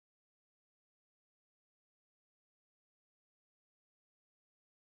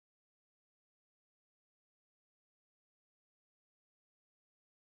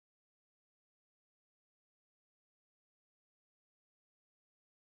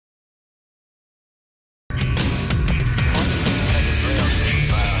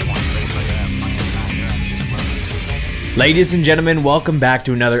Ladies and gentlemen, welcome back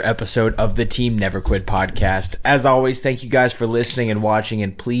to another episode of the Team Never Quit podcast. As always, thank you guys for listening and watching,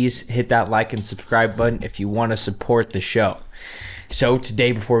 and please hit that like and subscribe button if you want to support the show. So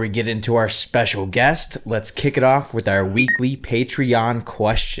today, before we get into our special guest, let's kick it off with our weekly Patreon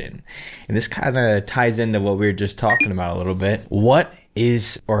question. And this kind of ties into what we were just talking about a little bit. What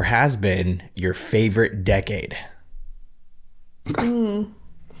is or has been your favorite decade?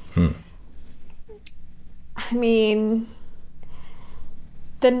 I mean,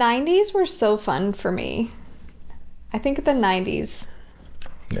 the 90s were so fun for me. I think the 90s.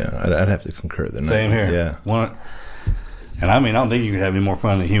 Yeah, I'd have to concur. Same here. Yeah. And I mean, I don't think you could have any more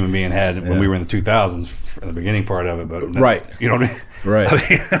fun than a human being had when we were in the 2000s, for the beginning part of it. But Right. You know what I mean? Right. I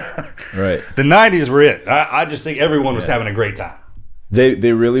mean, Right. The 90s were it. I just think everyone was having a great time.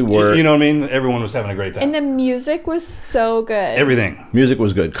 They really were. You know what I mean? Everyone was having a great time. And the music was so good. Everything. Music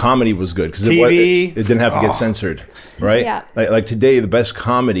was good. Comedy was good because TV. it didn't have to get censored, right? Yeah. Like today, the best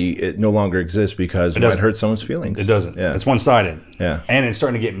comedy it no longer exists because it might hurt someone's feelings. It doesn't. Yeah. It's one-sided. Yeah. And it's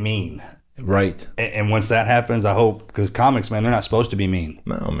starting to get mean. Right. And once that happens, I hope, because comics, man, they're not supposed to be mean.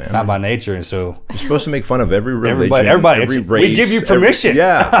 No, man. Not by nature. And so You're supposed to make fun of every religion, everybody. every race. We give you permission.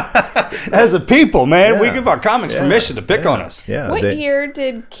 Yeah. As a people, man, we Yeah. give our comics permission to pick on us. Yeah. What year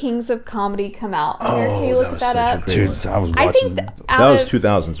did Kings of Comedy come out? Can you look that up? great Dude, one. I was I watching. think That was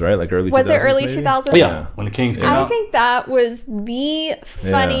 2000s, right? Like early 2000s. was it early maybe? 2000s? Yeah, when the Kings came I out. think that was the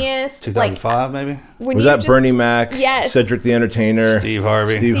funniest. 2005, maybe? When Was you that just- Bernie Mac? Yes. Cedric the Entertainer? Steve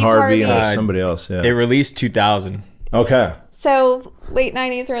Harvey. Steve Steve Harvey, and Harvey. somebody else. Yeah. It released 2000. Okay. So late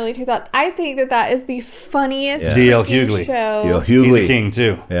 90s, early 2000s. I think that is the funniest Yeah. D.L. freaking Hughley. show. D.L. He's Hughley. a king,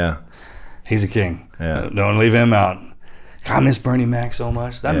 too. Yeah. He's a king. Yeah. Don't leave him out. I miss Bernie Mac so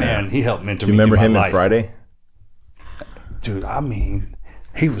much. That man, he helped mentor Do me you remember through him my in life. Friday? Dude, I mean,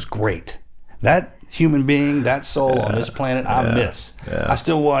 he was great. That human being, that soul on this planet, I miss. Yeah. I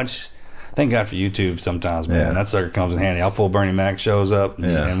still watch. Thank God for YouTube sometimes, man. Yeah. That sucker comes in handy. I'll pull Bernie Mac shows up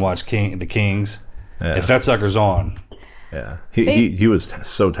and watch the Kings. Yeah. If that sucker's on. Yeah. He was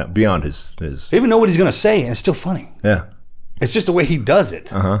so beyond his. They even know what he's going to say, and it's still funny. Yeah. It's just the way he does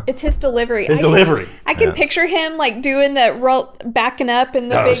it. It's his delivery. His delivery. I can picture him like doing the roll, backing up in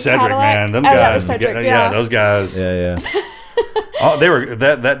the Oh, big Cedric, Cadillac. man. Them That guys. was Cedric, yeah, those guys. Yeah. Yeah. Oh, they were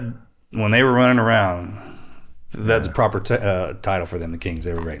that when they were running around. That's a proper title for them, the Kings.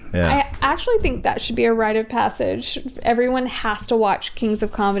 They were great. Yeah. I actually think that should be a rite of passage. Everyone has to watch Kings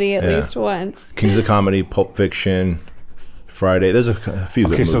of Comedy at least once. Kings of Comedy, Pulp Fiction, Friday. There's a few.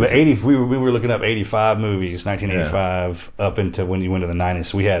 Okay, good so movies. the 80s, we were looking up 85 movies, 1985, up into when you went to the 90s.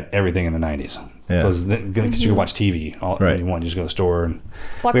 So we had everything in the 90s. Yeah. Because you could watch TV all Right. you want. You just go to the store. And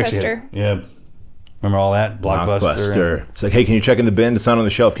we actually Blockbuster. had- yeah. Remember all that? Blockbuster. It's like, hey, can you check in the bin? It's not on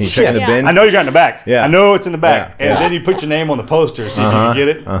the shelf. Can you check in the Yeah. bin? I know you got it in the back. Yeah. I know it's in the back. Yeah. And Yeah. then you put your name on the poster, see if you can get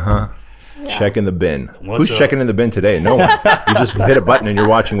it. Check in the bin. What's Who's up? checking in the bin today? No one. You just hit a button and you're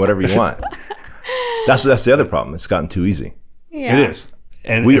watching whatever you want. That's the other problem. It's gotten too easy. Yeah. It is.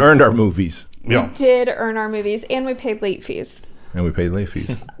 And We earned our movies Yeah. Did earn our movies, and we paid late fees. and we paid late fees.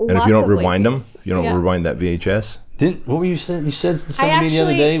 And if Lots you don't of late rewind them, fees. you don't Yeah. rewind that VHS. What were you saying? You said something to me the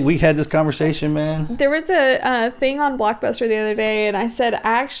other actually- day. We had this conversation, man. There was a thing on Blockbuster the other day, and I said,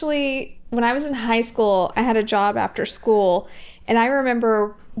 when I was in high school, I had a job after school, and I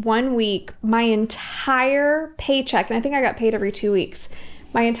remember one week, my entire paycheck, and I think I got paid every 2 weeks,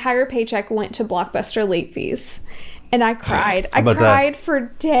 my entire paycheck went to Blockbuster late fees. And I cried. I about that? cried for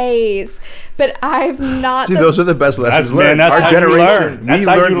days. But I've not... See, those are the best lessons man, learned. that's Our how you generation, learn. That's we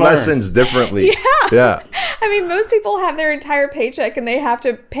how you learn learn. lessons differently. Yeah. I mean, most people have their entire paycheck and they have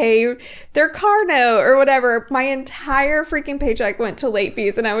to pay their car note or whatever. My entire freaking paycheck went to late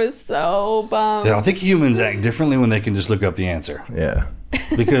fees, and I was so bummed. Yeah, I think humans act differently when they can just look up the answer. Yeah.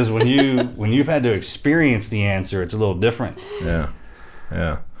 Because when you've had to experience the answer, it's a little different. Yeah.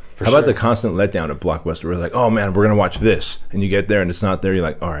 Yeah. How about the constant letdown at Blockbuster? We're like, oh man, we're gonna watch this, and you get there and it's not there. You're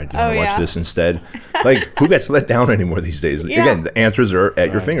like, all right, do you want to watch this instead? Like, who gets let down anymore these days? Yeah. Again, the answers are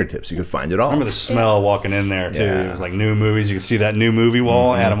at your fingertips. You can find it all. Remember the smell walking in there too. Yeah. It was like new movies. You could see that new movie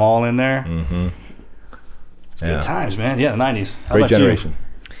wall. Had them all in there. It's Yeah. good times, man. Yeah, the 90s. How Great about generation.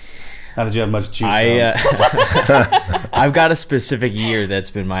 You? How did you have much to choose from? I've got a specific year that's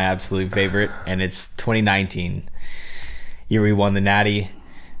been my absolute favorite, and it's 2019. Year we won the Natty.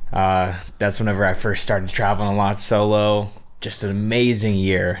 That's whenever I first started traveling a lot solo. Just an amazing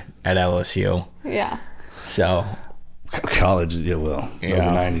year at LSU. Yeah. So College, yeah, well, it was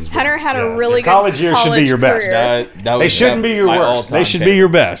the 90s. but Hunter had yeah. a really Your good college years should be your best. career. They shouldn't be your worst. They should be your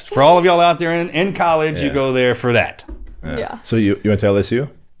best. For all of y'all out there in college, you go there for that. Yeah. So you went to LSU?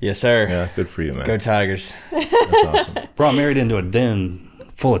 Yes, sir. Yeah, good for you, man. Go Tigers. That's awesome. Bro, I'm married into a den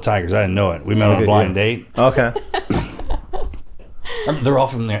full of tigers. I didn't know it. We met on a blind date. Okay. They're all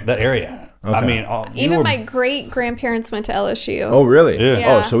from that area. Okay. I mean, Even my great grandparents went to LSU. Oh, really?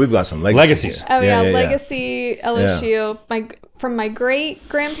 Yeah. Oh, so we've got some Legacies. Oh yeah, legacy LSU. From my great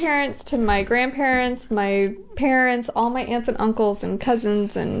grandparents to my grandparents, my parents, all my aunts and uncles and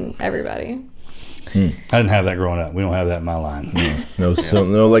cousins and everybody. I didn't have that growing up. We don't have that in my line.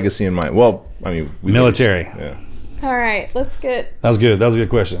 No legacy in mine. Well, I mean, Military. Yeah. All right, let's get. That was good. That was a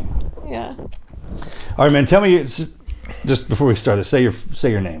good question. Yeah. All right, man. Tell me, just before we start, say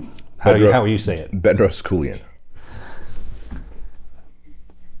your name. How will you say it? Bedros Keuilian.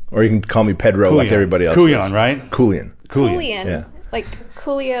 Or you can call me Pedro Keuilian. like everybody else. Keuilian, right? Keuilian. Keuilian. Yeah. Like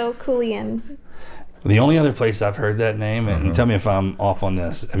Coolio, Keuilian. The only other place I've heard that name, and tell me if I'm off on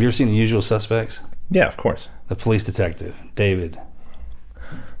this. Have you ever seen The Usual Suspects? Yeah, of course. The police detective, David.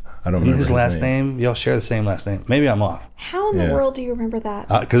 I don't And remember his last name. Y'all share the same last name. Maybe I'm off. How in the world do you remember that?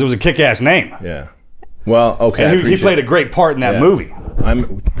 Because it was a kick-ass name. Yeah. Well, okay. And he played a great part in that movie.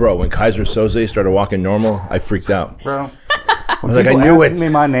 Bro, when Kaiser Soze started walking normal, I freaked out. Bro. I was like, I knew it. Me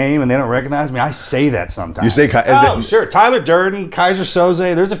my name and they don't recognize me. I say that sometimes. You say sure. Tyler Durden, Kaiser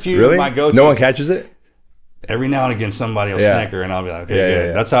Soze. There's a few really? of my go-tos. No one catches it? Every now and again, somebody will snicker, and I'll be like, okay, good.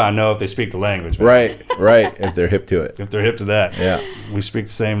 Yeah. That's how I know if they speak the language, man. Right. If they're hip to it. If they're hip to that. Yeah. We speak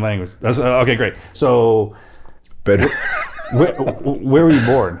the same language. That's okay, great. So, But where were you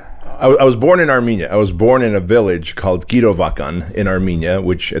born? I was born in Armenia. I was born in a village called Girovakan in Armenia,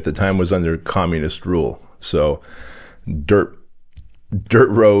 which at the time was under communist rule. So, dirt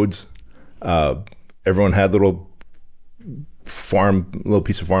roads. Everyone had little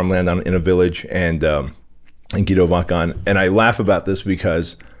piece of farmland in a village, and in Girovakan. And I laugh about this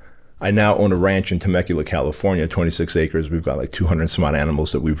because I now own a ranch in Temecula, California, 26 acres. We've got like 200 some odd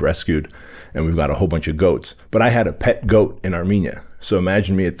animals that we've rescued, and we've got a whole bunch of goats. But I had a pet goat in Armenia. So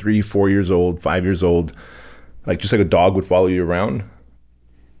imagine me at 3, 4 years old, 5 years old, like just like a dog would follow you around.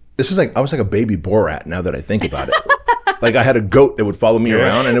 This is like, I was like a baby Borat now that I think about it. Like I had a goat that would follow me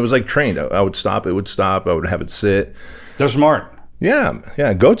around, and it was like trained. I would stop, it would stop, I would have it sit. They're smart.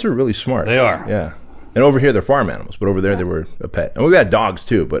 Yeah, goats are really smart. They are. Yeah. And over here, they're farm animals, but over there, they were a pet. And we got dogs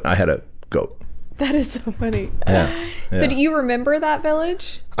too, but I had a goat. That is so funny. Yeah. So do you remember that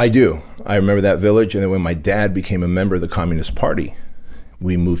village? I do. I remember that village. And then when my dad became a member of the Communist Party,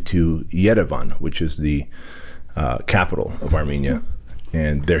 we moved to Yerevan, which is the capital of Armenia.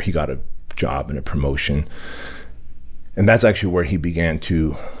 And there he got a job and a promotion. And that's actually where he began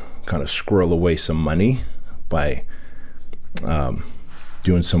to kind of squirrel away some money by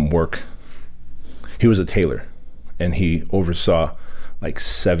doing some work. He was a tailor, and he oversaw like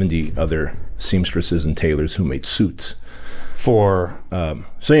 70 other seamstresses and tailors who made suits. For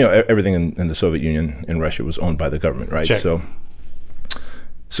so everything in the Soviet Union and Russia was owned by the government, right? Check.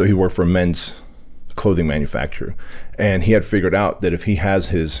 So he worked for a men's clothing manufacturer, and he had figured out that if he has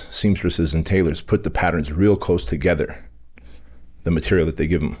his seamstresses and tailors put the patterns real close together, the material that they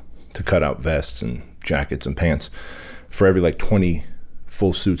give him to cut out vests and jackets and pants, for every like 20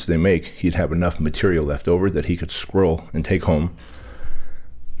 full suits they make, he'd have enough material left over that he could squirrel and take home,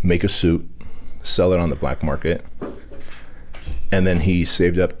 make a suit, sell it on the black market, and then he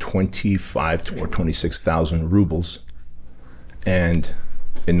saved up 25 or 26,000 rubles, and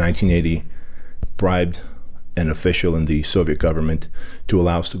in 1980 bribed an official in the Soviet government to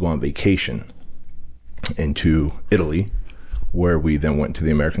allow us to go on vacation into Italy, where we then went to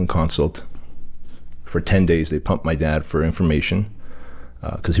the American consulate. For 10 days, they pumped my dad for information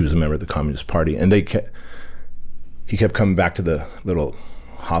because he was a member of the Communist Party. And he kept coming back to the little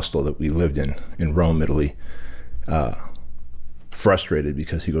hostel that we lived in Rome, Italy, frustrated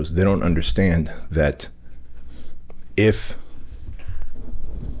because he goes, they don't understand that if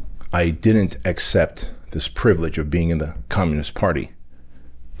I didn't accept this privilege of being in the Communist Party,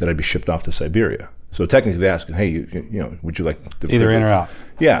 that I'd be shipped off to Siberia. So technically they ask him, hey, you know, would you like the either privilege? in or out?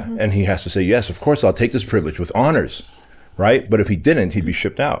 Yeah, and he has to say, yes, of course I'll take this privilege with honors, right? But if he didn't, he'd be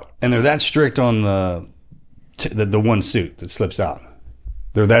shipped out. And they're that strict on the one suit that slips out.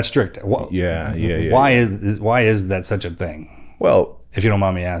 They're that strict. Yeah. Why is that such a thing? Well, if you don't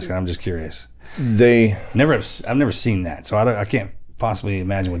mind me asking, I'm just curious. I've never seen that, so I can't possibly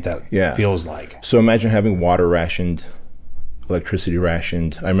imagine what that feels like. So imagine having water rationed, electricity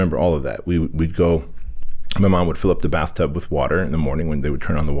rationed. I remember all of that. We'd go, my mom would fill up the bathtub with water in the morning when they would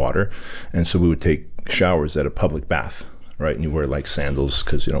turn on the water, and so we would take showers at a public bath, right? And you wear like sandals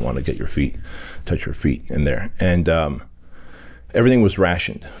because you don't want to touch your feet in there. And everything was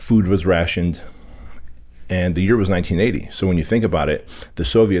rationed. Food was rationed. And the year was 1980. So when you think about it, the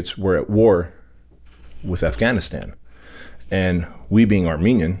Soviets were at war with Afghanistan. And we being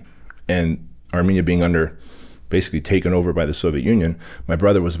Armenian, and Armenia being basically taken over by the Soviet Union, my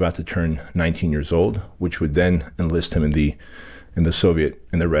brother was about to turn 19 years old, which would then enlist him in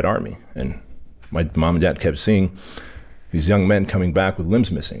the Red Army. And my mom and dad kept seeing these young men coming back with limbs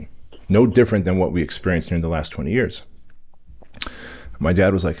missing. No different than what we experienced during the last 20 years. My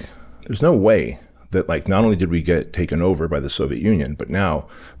dad was like, there's no way that, like, not only did we get taken over by the Soviet Union, but now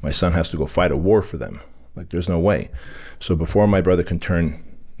my son has to go fight a war for them. Like, there's no way. So before my brother can turn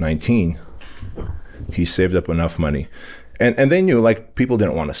 19, he saved up enough money. And they knew, like, people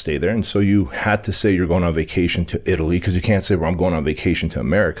didn't want to stay there. And so you had to say you're going on vacation to Italy, because you can't say, well, I'm going on vacation to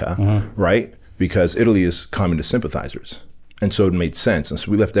America, right? Because Italy is communist sympathizers. And so it made sense. And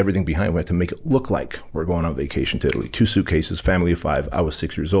so we left everything behind. We had to make it look like we're going on vacation to Italy. 2 suitcases, family of 5. I was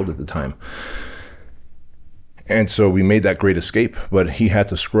 6 years old at the time. And so we made that great escape. But he had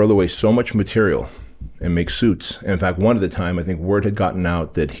to squirrel away so much material and make suits. And in fact, one at a time, I think word had gotten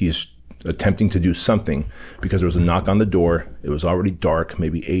out that he's attempting to do something, because there was a knock on the door. It was already dark,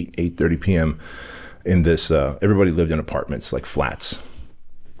 maybe 8:30 p.m. in this, everybody lived in apartments, like flats.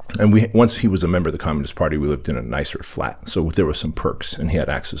 And once he was a member of the Communist Party, we lived in a nicer flat. So there were some perks, and he had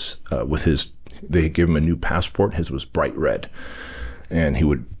access with they gave him a new passport. His was bright red. And he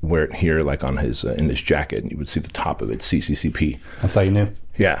would wear it here, like on his, in his jacket, and you would see the top of it, CCCP. That's how you knew?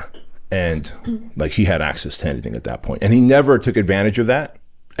 Yeah. And like, he had access to anything at that point. And he never took advantage of that,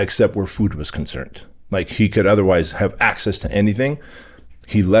 except where food was concerned. Like, he could otherwise have access to anything.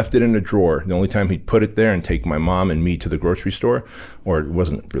 He left it in a drawer. The only time he'd put it there and take my mom and me to the grocery store, or it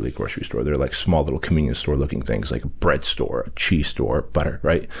wasn't really a grocery store, they're like small little convenience store looking things, like a bread store, a cheese store, butter,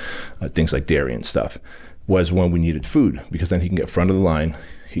 right? Things like dairy and stuff, was when we needed food, because then he can get front of the line.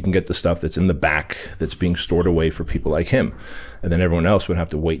 He can get the stuff that's in the back that's being stored away for people like him. And then everyone else would have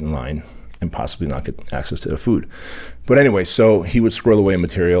to wait in line and possibly not get access to the food. But anyway, so he would squirrel away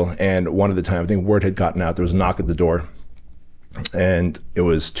material. And one of the time, I think word had gotten out, there was a knock at the door. And it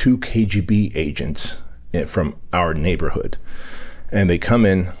was 2 KGB agents from our neighborhood. And they come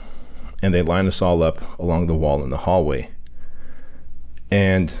in and they line us all up along the wall in the hallway.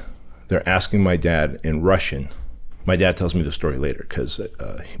 And they're asking my dad in Russian. My dad tells me the story later, because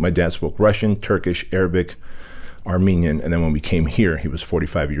my dad spoke Russian, Turkish, Arabic, Armenian, and then when we came here, he was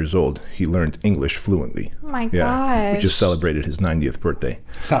 45 years old. He learned English fluently. Oh my gosh. We just celebrated his 90th birthday.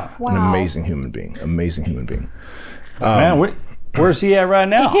 Huh. Wow. An amazing human being. Amazing human being. Man, where's he at right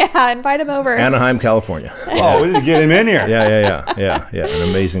now? Yeah, invite him over. Anaheim, California. Oh, we need to get him in here. Yeah. An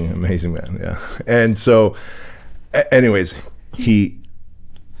amazing man. Yeah. And so, anyways,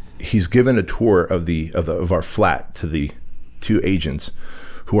 he's given a tour of our flat to the 2 agents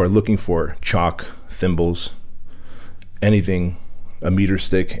who are looking for chalk, thimbles, anything, a meter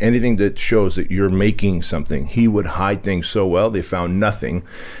stick, anything that shows that you're making something. He would hide things so well, they found nothing.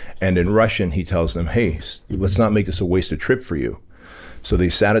 And in Russian, he tells them, hey, let's not make this a wasted trip for you. So they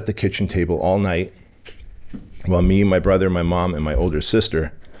sat at the kitchen table all night while me, my brother, my mom, and my older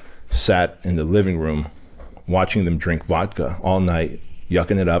sister sat in the living room watching them drink vodka all night,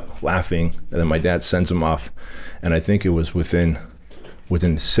 yucking it up, laughing. And then my dad sends them off. And I think it was within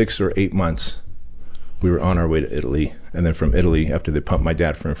 6 or 8 months, we were on our way to Italy. And then from Italy, after they pumped my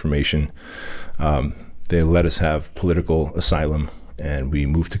dad for information, they let us have political asylum. And we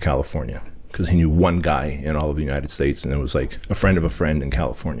moved to California, because he knew one guy in all of the United States, and it was like a friend of a friend in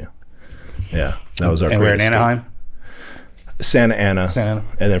California. Yeah, that was our. And we're in Anaheim? Santa Ana.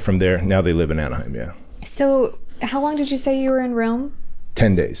 And then from there, now they live in Anaheim, yeah. So how long did you say you were in Rome?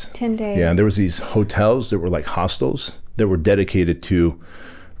 10 days. 10 days. Yeah, and there was these hotels that were like hostels that were dedicated to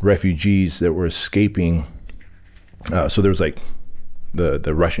refugees that were escaping. So there was like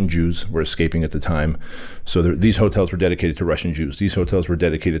the Russian Jews were escaping at the time. So these hotels were dedicated to Russian Jews. These hotels were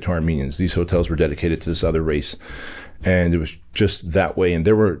dedicated to Armenians. These hotels were dedicated to this other race. And it was just that way. And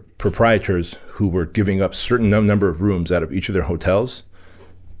there were proprietors who were giving up certain number of rooms out of each of their hotels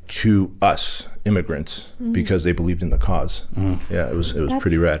to us, immigrants, because they believed in the cause. Yeah, it was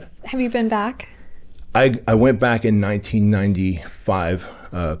pretty rad. Have you been back? I went back in 1995,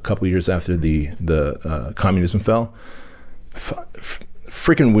 a couple years after the communism fell.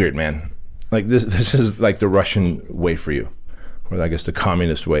 Freaking weird, man. Like this is like the Russian way for you, or I guess the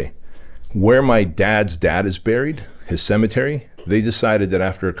communist way. Where my dad's dad is buried, his cemetery, they decided that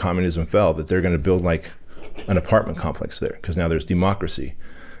after communism fell that they're going to build like an apartment complex there, because now there's democracy.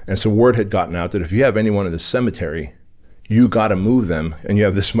 And so word had gotten out that if you have anyone in the cemetery, you got to move them, and you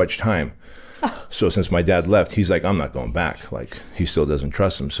have this much time. So since my dad left, he's like, I'm not going back. Like, he still doesn't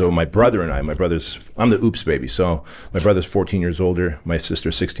trust him. So my brother and I, I'm the oops baby. So my brother's 14 years older. My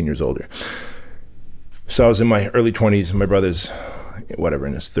sister's 16 years older. So I was in my early 20s. My brother's, whatever,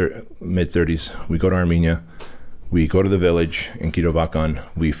 in his mid 30s. We go to Armenia. We go to the village in Kirovakan.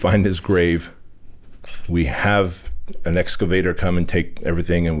 We find his grave. We have an excavator come and take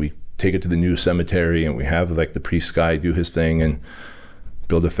everything, and we take it to the new cemetery, and we have like the priest guy do his thing and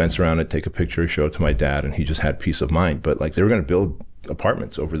build a fence around it, take a picture, show it to my dad, and he just had peace of mind. But like, they were going to build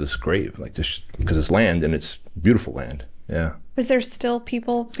apartments over this grave, like, just because it's land, and it's beautiful land. Yeah. Was there still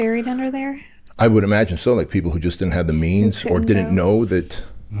people buried under there? I would imagine so, like people who just didn't have the means or didn't know that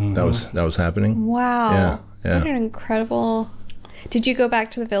that was happening. Wow. Yeah. Yeah. What an incredible. Did you go back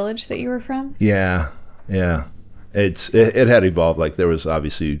to the village that you were from? Yeah. Yeah. It had evolved. Like, there was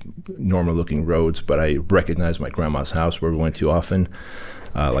obviously normal looking roads, but I recognized my grandma's house where we went to often,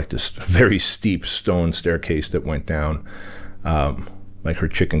 like this very steep stone staircase that went down, like her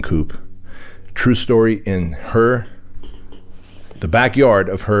chicken coop. True story, in the backyard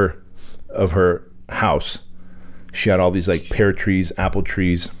of her house, she had all these like pear trees, apple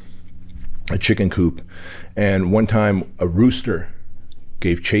trees, a chicken coop, and one time a rooster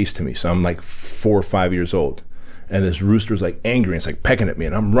gave chase to me. So I'm like 4 or 5 years old, and this rooster's like angry, and it's like pecking at me,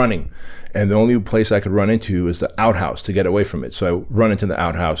 and I'm running, and the only place I could run into is the outhouse to get away from it. So I run into the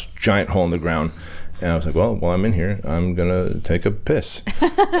outhouse, giant hole in the ground, and I was like, well, while I'm in here, I'm gonna take a piss.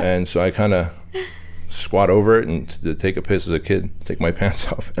 And so I kind of squat over it and to take a piss as a kid, take my pants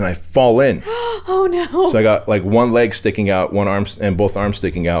off, and I fall in. Oh no. So I got like one leg sticking out, one arm, and both arms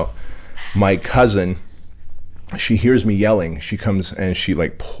sticking out. My cousin, she hears me yelling. She comes and she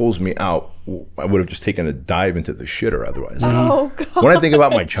like pulls me out. I would have just taken a dive into the shitter otherwise. Oh God. When I think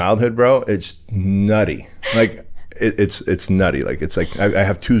about my childhood, bro, it's nutty. Like, it's nutty. Like, it's like I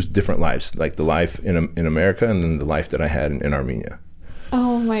have two different lives, like the life in America and then the life that I had in Armenia.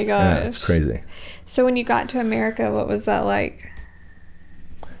 Oh my gosh. Yeah, it's crazy. So when you got to America, what was that like?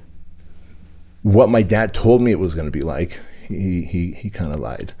 What my dad told me it was going to be like, he kind of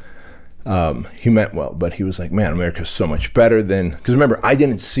lied. He meant well, but he was like, man, America's so much better than, because remember, I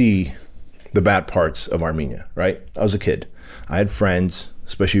didn't see the bad parts of Armenia, right? I was a kid. I had friends,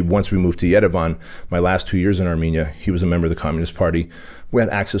 especially once we moved to Yerevan, my last 2 years in Armenia. He was a member of the Communist Party. We had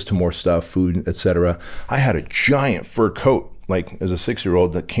access to more stuff, food, etc. I had a giant fur coat, like as a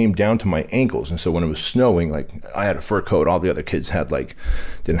 6-year-old, that came down to my ankles. And so when it was snowing, like, I had a fur coat. All the other kids had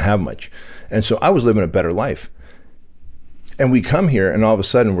didn't have much. And so I was living a better life. And we come here, and all of a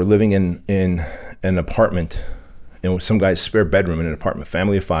sudden we're living in an apartment, in some guy's spare bedroom in an apartment,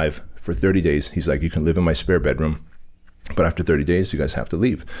 family of 5, for 30 days. He's like, you can live in my spare bedroom, but after 30 days, you guys have to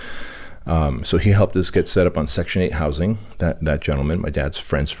leave. So he helped us get set up on Section 8 housing, that gentleman, my dad's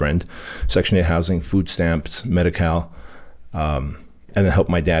friend's friend. Section 8 housing, food stamps, Medi-Cal, and then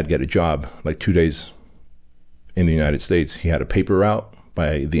helped my dad get a job, like 2 days in the United States. He had a paper route.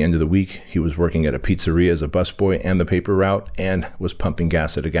 By the end of the week, he was working at a pizzeria as a busboy and the paper route, and was pumping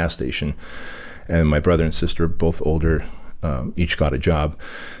gas at a gas station. And my brother and sister, both older, each got a job.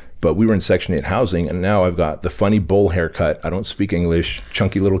 But we were in Section 8 housing, and now I've got the funny bowl haircut. I don't speak English,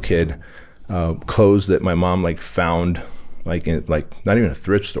 chunky little kid, clothes that my mom found not even a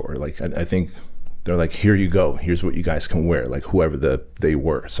thrift store. I think they're like, here you go, here's what you guys can wear. Like, whoever they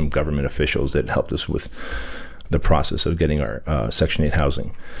were, some government officials that helped us with the process of getting our Section 8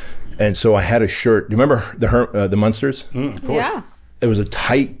 housing. And so I had a shirt. Do you remember the Munsters? Of course. Yeah. It was a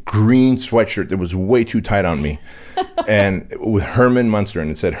tight green sweatshirt that was way too tight on me, and with Herman Munster,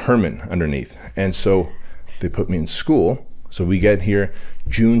 and it said Herman underneath. And so they put me in school. So we get here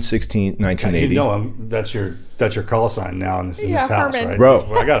June 16, 1980. You know, that's your call sign now in this house, Herman. right? Bro,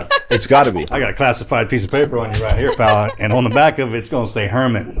 Well, it's got to be. I got a classified piece of paper on you right here, pal, and on the back of it's going to say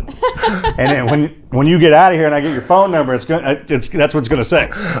Herman. And then when you get out of here and I get your phone number, that's what it's going to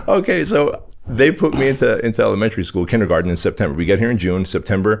say. Okay, so they put me into elementary school, kindergarten in September. We get here in June,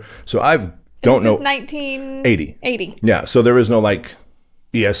 September. So don't know. 1980. 80. Yeah, so there was no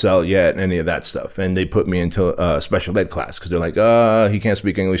ESL yet and any of that stuff. And they put me into a special ed class because they're like, he can't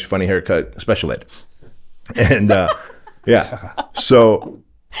speak English, funny haircut, special ed. And yeah, so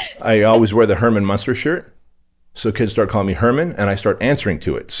I always wear the Herman Munster shirt. So kids start calling me Herman, and I start answering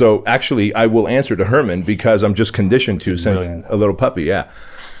to it. So actually, I will answer to Herman because I'm just conditioned to since a little puppy. Yeah.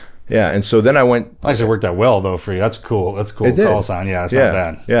 Yeah, and so then I went. Actually, it worked out well though for you. That's cool. That's cool. It did. Call sign. Yeah, it's not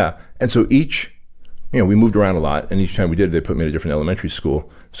bad. Yeah, and so we moved around a lot, and each time we did, they put me in a different elementary school.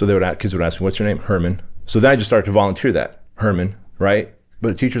 So kids would ask me, "What's your name?" Herman. So then I just started to volunteer that Herman, right? But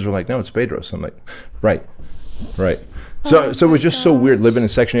the teachers were like, "No, it's Bedros." I'm like, "Right." Right. So it was just so weird living in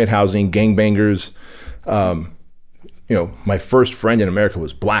Section 8 housing, gangbangers. My first friend in America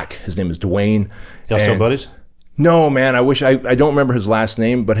was black. His name is Dwayne. Y'all still buddies? No, man. I wish I don't remember his last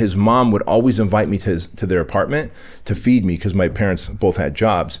name, but his mom would always invite me to their apartment to feed me because my parents both had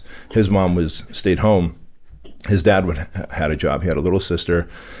jobs. His mom stayed home. His dad had a job. He had a little sister,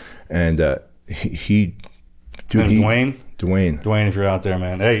 and Dwayne. Dwayne, if you're out there,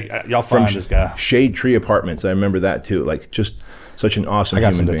 man, hey, y'all find this guy. Shade Tree Apartments. I remember that too. Like just such an awesome. I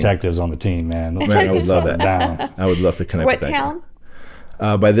got human some being. detectives on the team, man. Man, I would love that. Down. I would love to connect with that. What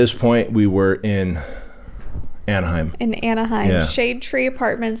town? By this point, we were in Anaheim. In Anaheim. Yeah. Shade Tree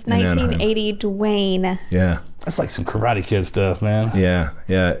Apartments, 1980, Dwayne. Yeah. That's like some Karate Kid stuff, man. Yeah,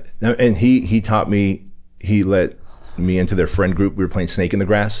 yeah. And he taught me, he let me into their friend group. We were playing Snake in the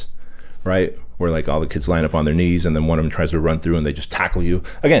Grass, right? Where like all the kids line up on their knees and then one of them tries to run through and they just tackle you.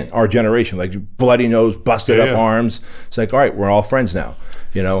 Again, our generation, like bloody nose, busted up arms. It's like, all right, we're all friends now,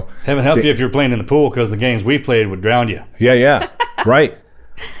 you know? Heaven help you if you're playing in the pool because the games we played would drown you. Yeah, yeah, right.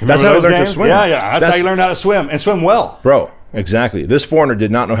 That's how I learned to swim. Yeah, yeah. That's how you learn how to swim and swim well. Bro, exactly. This foreigner did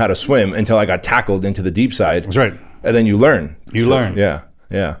not know how to swim until I got tackled into the deep side. That's right. And then you learn. You learn. Yeah,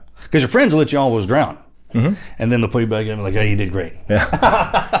 yeah. Because your friends will let you always drown. Mm-hmm. And then they'll put you back in like, hey, you did great.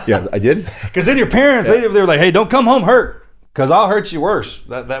 Yeah, yeah, I did. Because then your parents, they were like, hey, don't come home hurt because I'll hurt you worse.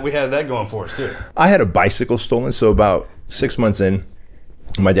 That we had that going for us too. I had a bicycle stolen. So about 6 months in,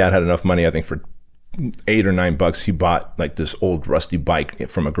 my dad had enough money, I think, for $8 or $9. He bought like this old rusty bike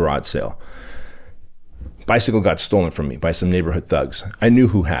from a garage sale. Bicycle got stolen from me by some neighborhood thugs. I knew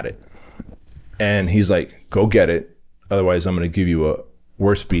who had it. And he's like, go get it. Otherwise, I'm going to give you a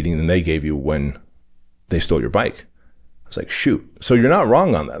worse beating than they gave you when they stole your bike. I was like, shoot. So you're not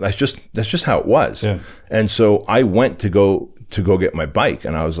wrong on that. That's just how it was. Yeah. And so I went to go get my bike.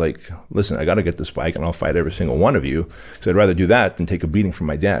 And I was like, listen, I got to get this bike and I'll fight every single one of you. Because I'd rather do that than take a beating from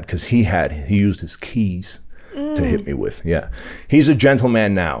my dad. Because he used his keys to hit me with. Yeah. He's a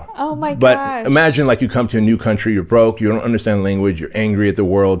gentleman now. Oh my But gosh. imagine like you come to a new country, you're broke, you don't understand the language, you're angry at the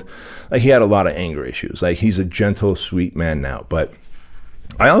world. Like he had a lot of anger issues. Like he's a gentle, sweet man now. But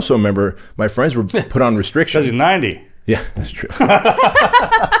I also remember my friends were put on restrictions. Because he's 90. Yeah, that's true.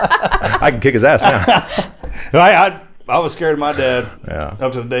 I can kick his ass now. I was scared of my dad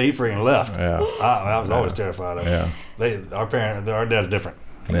up to the day he freaking left. Yeah. I was always terrified of him. Yeah. Our dad's different.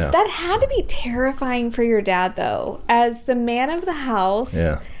 Yeah. That had to be terrifying for your dad, though, as the man of the house.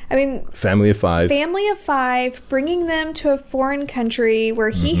 Yeah. I mean, Family of five, bringing them to a foreign country where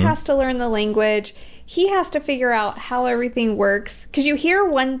he has to learn the language. He has to figure out how everything works. Because you hear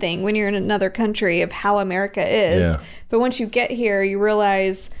one thing when you're in another country of how America is. Yeah. But once you get here, you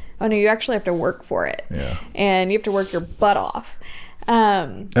realize, oh no, you actually have to work for it. Yeah. And you have to work your butt off.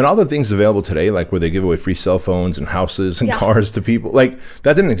 And all the things available today, like where they give away free cell phones and houses and cars to people, like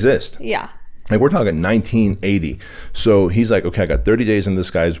that didn't exist. Yeah. Like we're talking 1980. So he's like, okay, I got 30 days in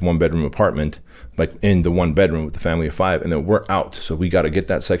this guy's 1-bedroom apartment, like in the 1 bedroom with the family of 5, and then we're out. So we got to get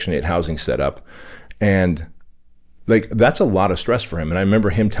that Section 8 housing set up. And like, that's a lot of stress for him. And I remember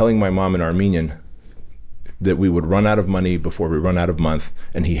him telling my mom in Armenian that we would run out of money before we run out of month.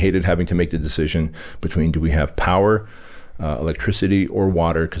 And he hated having to make the decision between, do we have power, electricity, or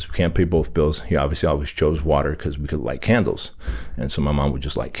water, because we can't pay both bills. He obviously always chose water because we could light candles. And so my mom would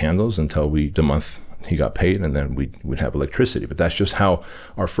just light candles until the month he got paid, and then we'd have electricity. But that's just how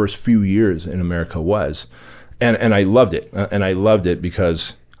our first few years in America was. And I loved it. And I loved it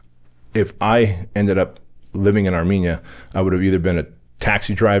because if I ended up living in Armenia, I would have either been a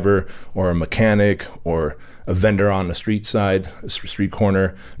taxi driver or a mechanic or a vendor on the street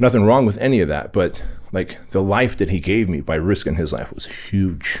corner. Nothing wrong with any of that, but like the life that he gave me by risking his life was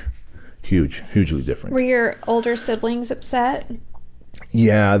hugely different. Were your older siblings upset?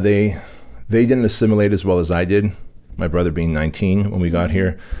 Yeah, they didn't assimilate as well as I did. My brother being 19 when we got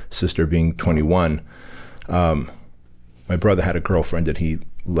here, sister being 21. My brother had a girlfriend that he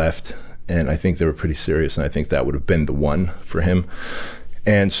left, and I think they were pretty serious, and I think that would have been the one for him.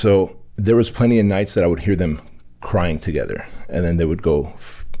 And so there was plenty of nights that I would hear them crying together, and then they would go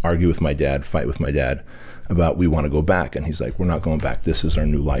argue with my dad, fight with my dad about, we want to go back. And he's like, we're not going back. This is our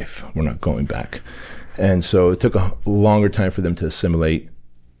new life. We're not going back. And so it took a longer time for them to assimilate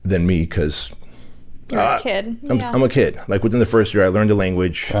than me, because you're a kid. I'm a kid. Like within the first year, I learned the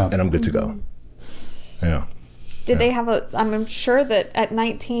language, and I'm good to go. Yeah. Did they have I'm sure that at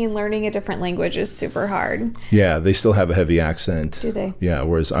 19, learning a different language is super hard. Yeah, they still have a heavy accent. Do they? Yeah,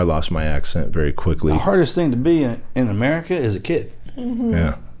 whereas I lost my accent very quickly. The hardest thing to be in America is a kid.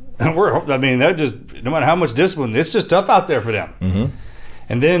 Yeah. And that just, no matter how much discipline, it's just tough out there for them.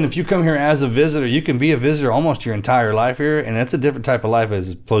 And then if you come here as a visitor, you can be a visitor almost your entire life here, and that's a different type of life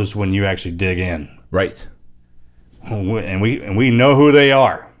as opposed to when you actually dig in. Right. And we know who they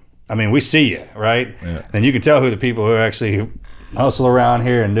are. I mean, we see you, right? Yeah. And you can tell who the people who actually hustle around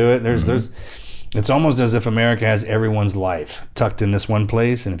here and do it. There's it's almost as if America has everyone's life tucked in this one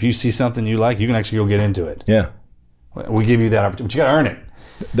place, and if you see something you like, you can actually go get into it. Yeah. We give you that opportunity, but you got to earn it.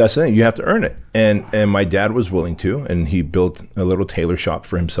 That's the thing. You have to earn it. And my dad was willing to, and he built a little tailor shop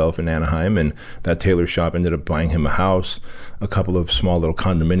for himself in Anaheim, and that tailor shop ended up buying him a house, a couple of small little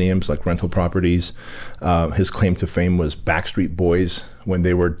condominiums, like rental properties. His claim to fame was Backstreet Boys. When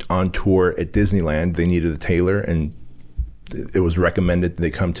they were on tour at Disneyland, they needed a tailor, and it was recommended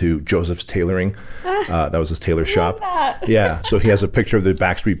they come to Joseph's Tailoring. That was his tailor shop. Yeah, so he has a picture of the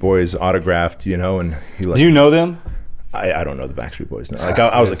Backstreet Boys autographed, and he like. Do you know them? I don't know the Backstreet Boys. No. Like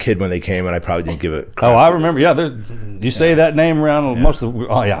I was a kid when they came, and I probably didn't give it. Oh, I remember. Yeah, you say that name around most of the.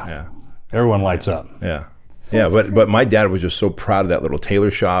 Oh yeah, everyone lights up. Yeah, yeah. But my dad was just so proud of that little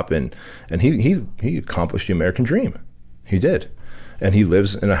tailor shop, and he accomplished the American dream. He did, and he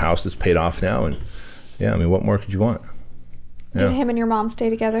lives in a house that's paid off now. And yeah, I mean, what more could you want? Yeah. Did him and your mom stay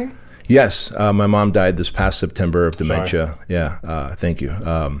together? Yes, my mom died this past September of dementia. Sorry. Yeah, thank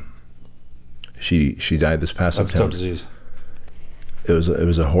you. She died this past That's September. a tough disease. It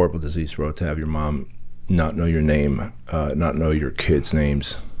was a horrible disease, bro. To have your mom not know your name, not know your kids'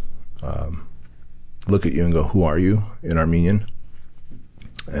 names, look at you and go, "Who are you?" in Armenian.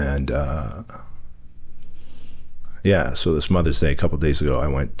 And yeah, so this Mother's Day, a couple of days ago, I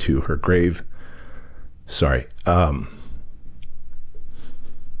went to her grave. Sorry.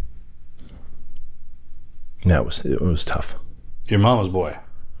 Yeah, it was tough. Your mama's boy.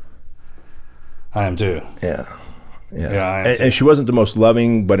 I am too. Yeah. Yeah, I am too. And she wasn't the most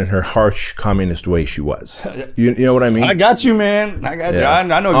loving, but in her harsh communist way, she was. You know what I mean? I got you, man. I got you. Yeah. I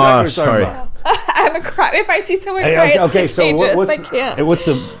know exactly what you're talking about. I haven't cried. If I see someone cry, Hey, it's okay, so contagious. what's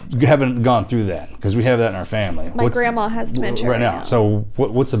the? You haven't gone through that because we have that in our family. My grandma has dementia right now. So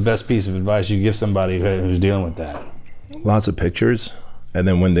what's the best piece of advice you give somebody who's dealing with that? Lots of pictures, and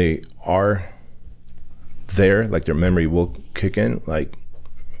then when they are there, like their memory will kick in, like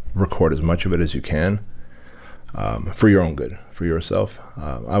record as much of it as you can, for your own good, for yourself.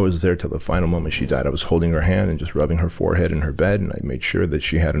 I was there till the final moment she died. I was holding her hand and just rubbing her forehead in her bed, and I made sure that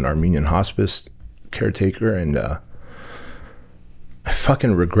she had an Armenian hospice caretaker, and I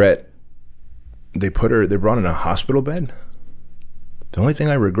fucking regret they brought in a hospital bed. The only thing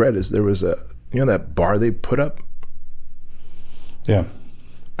I regret is there was that bar they put up. Yeah.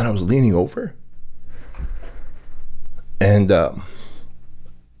 And I was leaning over. And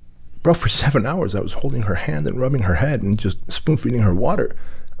bro, for 7 hours I was holding her hand and rubbing her head and just spoon feeding her water.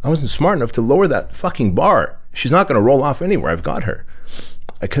 I wasn't smart enough to lower that fucking bar. She's not gonna roll off anywhere. I've got her.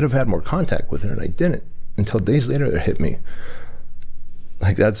 I could have had more contact with her, and I didn't until days later it hit me.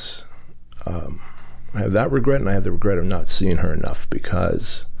 Like that's I have that regret, and I have the regret of not seeing her enough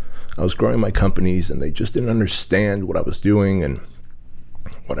because I was growing my companies and they just didn't understand what I was doing and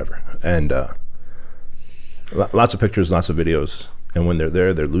whatever. And lots of pictures, lots of videos, and when they're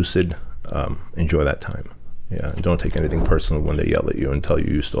there, they're lucid. Enjoy that time. Yeah, and don't take anything personal when they yell at you and tell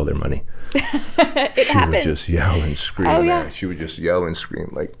you stole their money. It she happens. would just yell and scream. Oh, man. yeah. She would just yell and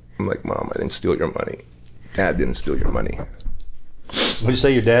scream. I'm like, Mom, I didn't steal your money. Dad didn't steal your money. What'd you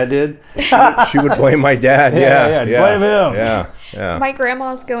say your dad did? She would blame my dad. Yeah, blame him. Yeah. My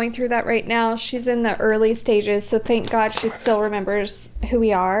grandma's going through that right now. She's in the early stages, so thank God she still remembers who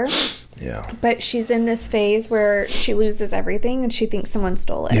we are. Yeah. But she's in this phase where she loses everything and she thinks someone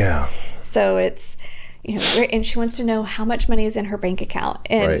stole it. Yeah. So it's, and she wants to know how much money is in her bank account.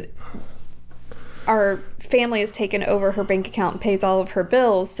 And Right. our family has taken over her bank account and pays all of her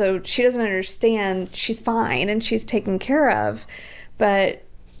bills. So she doesn't understand. She's fine and she's taken care of. But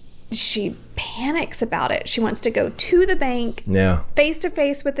she panics about it. She wants to go to the bank, Yeah. face to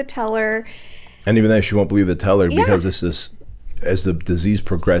face with the teller. And even then, she won't believe the teller Yeah. because this is, as the disease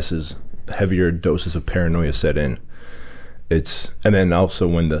progresses, heavier doses of paranoia set in. And then also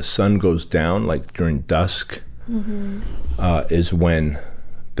when the sun goes down, like during dusk, is when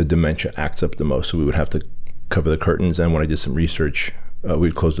the dementia acts up the most. So we would have to cover the curtains. And when I did some research,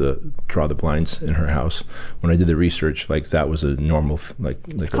 we'd draw the blinds in her house. When I did the research, like that was a normal,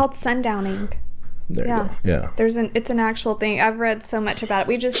 It's called sundowning. There you go. Yeah. It's an actual thing. I've read so much about it.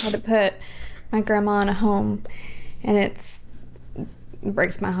 We just had to put my grandma in a home, and it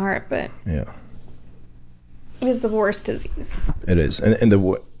breaks my heart, but Yeah. it is the worst disease. It is.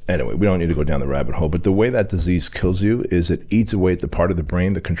 Anyway, we don't need to go down the rabbit hole, but the way that disease kills you is it eats away at the part of the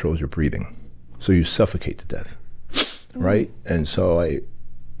brain that controls your breathing. So you suffocate to death, right? And so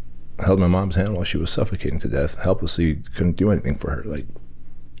held my mom's hand while she was suffocating to death, helplessly, couldn't do anything for her. Like,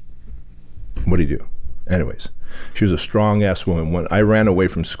 what do you do? Anyways, she was a strong-ass woman. When I ran away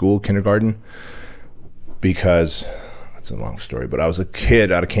from school, kindergarten, because, it's a long story, but I was a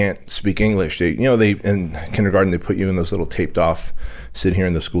kid, I can't speak English. They, in kindergarten, they put you in those little taped off, sit here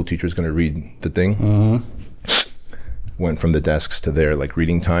and the school teacher's gonna read the thing. Mm-hmm. Went from the desks to their like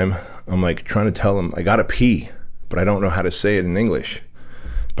reading time. I'm like trying to tell them, I gotta pee, but I don't know how to say it in English.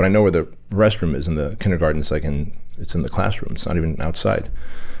 But I know where the restroom is in the kindergarten. It's in the classroom. It's not even outside.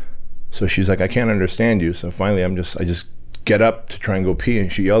 So she's like, I can't understand you. So finally, I just get up to try and go pee,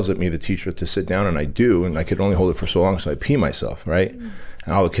 and she yells at me, the teacher, to sit down, and I do, and I could only hold it for so long, so I pee myself, right? Mm.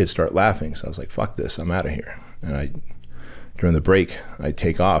 And all the kids start laughing. So I was like, fuck this, I'm out of here. And during the break, I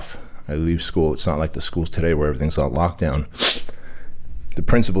take off. I leave school. It's not like the schools today where everything's on lockdown. The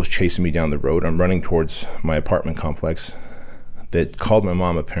principal's chasing me down the road. I'm running towards my apartment complex. They called my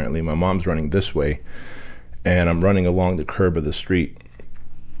mom, apparently. My mom's running this way, and I'm running along the curb of the street,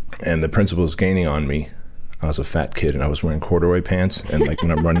 and the principal's gaining on me. I was a fat kid, and I was wearing corduroy pants, and like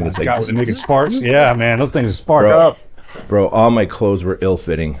when I'm running, it's like... Nigga sparks? Yeah, man, those things spark up. Bro, all my clothes were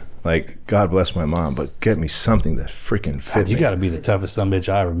ill-fitting. Like, God bless my mom, but get me something that freaking fit me. You gotta be the toughest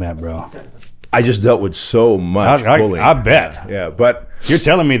sumbitch I ever met, bro. I just dealt with so much bullying. I bet. Yeah, but... You're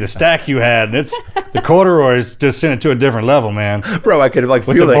telling me the stack you had, it's the corduroys just sent it to a different level, man. Bro, I could like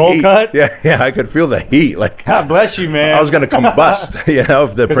with feel the bowl heat. Cut? Yeah, I could feel the heat. Like, God bless you, man. I was gonna combust,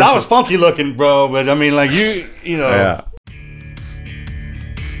 if the because I was funky looking, bro. But I mean, like you know. Yeah.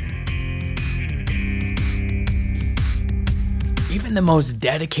 Even the most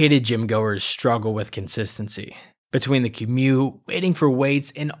dedicated gym goers struggle with consistency. Between the commute, waiting for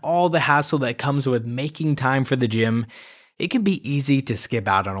weights, and all the hassle that comes with making time for the gym, it can be easy to skip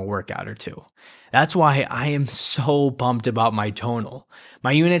out on a workout or two. That's why I am so pumped about my tonal.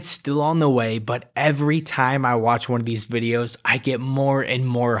 My unit's still on the way, but every time I watch one of these videos, I get more and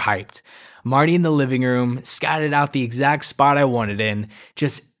more hyped. I'm already in the living room, scouted out the exact spot I wanted in,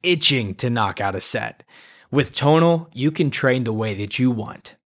 just itching to knock out a set. With Tonal, you can train the way that you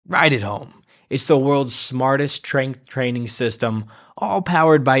want, right at home. It's the world's smartest strength training system, all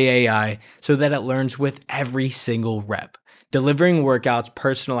powered by AI, so that it learns with every single rep, delivering workouts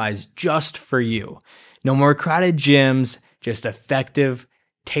personalized just for you. No more crowded gyms, just effective,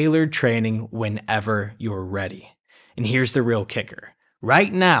 tailored training whenever you're ready. And here's the real kicker.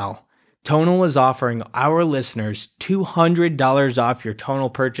 Right now, Tonal is offering our listeners $200 off your Tonal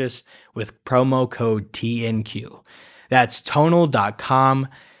purchase with promo code TNQ. That's tonal.com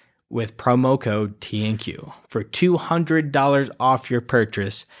with promo code TNQ for $200 off your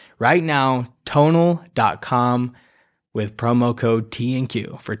purchase. Right now, tonal.com with promo code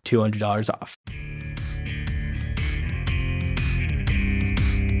TNQ for $200 off.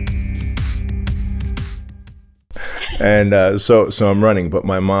 And so I'm running, but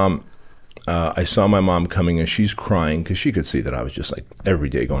my mom, I saw my mom coming, and she's crying because she could see that I was just like every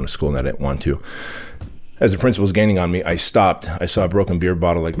day going to school and I didn't want to. As the principal was gaining on me, I stopped. I saw a broken beer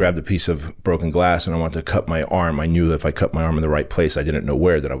bottle. I grabbed a piece of broken glass, and I wanted to cut my arm. I knew that if I cut my arm in the right place, I didn't know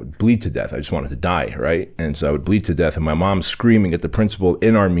where, that I would bleed to death. I just wanted to die, right? And so I would bleed to death, and my mom's screaming at the principal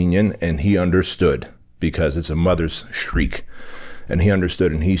in Armenian, and he understood because it's a mother's shriek. And he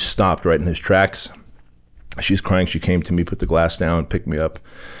understood, and he stopped right in his tracks. She's crying. She came to me, put the glass down, picked me up.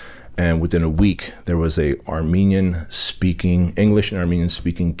 And within a week, there was a English and Armenian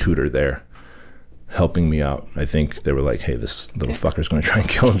speaking tutor there helping me out. I think they were like, hey, this little fucker's going to try and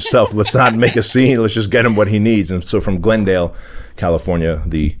kill himself. Let's not make a scene. Let's just get him what he needs. And so from Glendale, California,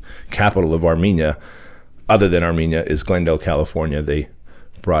 the capital of Armenia, other than Armenia, is Glendale, California. They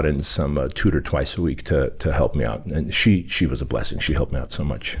brought in some tutor twice a week to help me out. And she was a blessing. She helped me out so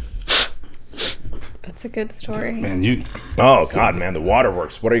much. That's a good story. Man, Oh, God, man, the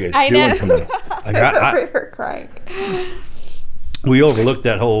waterworks. What are you guys doing? Know. I remember her crying. We overlooked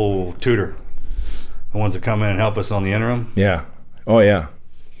that whole tutor. The ones that come in and help us on the interim. Yeah. Oh, yeah.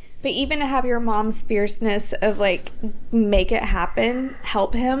 But even to have your mom's fierceness of like, make it happen,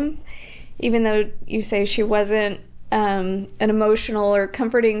 help him, even though you say she wasn't an emotional or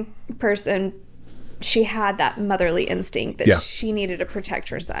comforting person, she had that motherly instinct that she needed to protect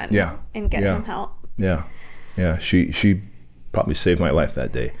her son and get him help. Yeah. Yeah. She probably saved my life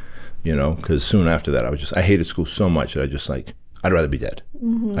that day, because soon after that, I hated school so much that I'd rather be dead.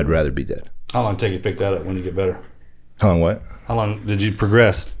 Mm-hmm. I'd rather be dead. How long did it take you to pick that up when you get better? How long what? How long did you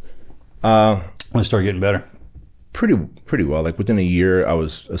progress? When it started getting better? Pretty well. Like within a year, I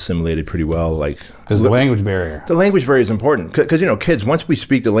was assimilated pretty well. Like Because the language barrier. the language barrier is important because kids, once we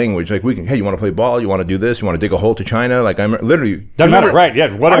speak the language, like we can. Hey, you want to play ball? You want to do this? You want to dig a hole to China? Like I'm literally Doesn't matter, right? Yeah,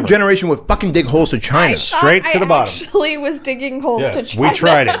 Our whatever. generation would fucking dig holes to China. Straight to the bottom. I actually was digging holes Yeah, to China. we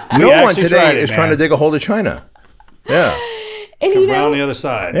tried it. No We one actually today tried it, is man. trying to dig a hole to China. Yeah. And Come you around know, on the other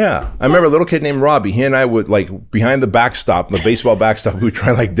side. Yeah, I remember a little kid named Robbie. He and I would like behind the backstop, the baseball backstop. We would try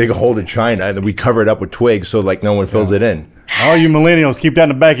and like dig a hole to China, and then we cover it up with twigs so like no one fills it in. All you millennials, keep that in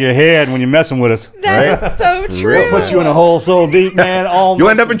the back of your head when you're messing with us. that is so true. real, Put you in a hole so deep, man. You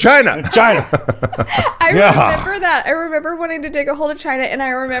end up in China. China. I Yeah. remember that. I remember wanting to dig a hole to China, and I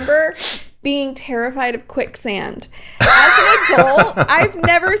remember being terrified of quicksand. As an adult, I've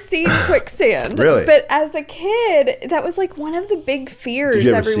never seen quicksand. Really? But as a kid, that was like one of the big fears. Did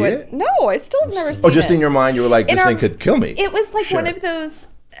you ever see everyone. it? No, I still have never seen it. Oh, just in your mind, you were like, In this our- thing could kill me. It was like Sure. one of those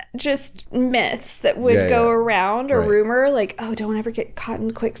just myths that would Yeah, go yeah. around, or Right. rumor, like, oh, don't ever get caught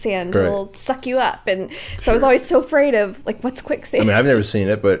in quicksand. Right. It'll suck you up. And so I was always so afraid of, like, what's quicksand? I mean, I've never seen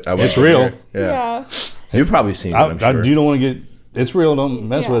it, but I It's real. Yeah. Yeah. You've probably seen it, I'm sure. You don't want to get. It's real. Don't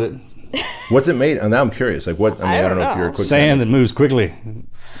mess Yeah. with it. What's it made? And now I'm curious. Like what? I mean, I don't know if you're a quick Sand that moves quickly.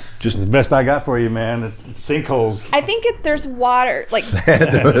 Just It's the best I got for you, man. It's sinkholes. I think if there's water, like,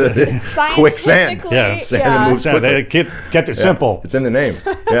 quicksand. scientifically, Yeah, sand that moves Sand, they kept it simple. It's in the name.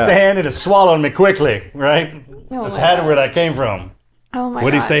 Yeah. Sand that is swallowing me quickly, right? Oh That's my how gosh. where that came from. Oh my What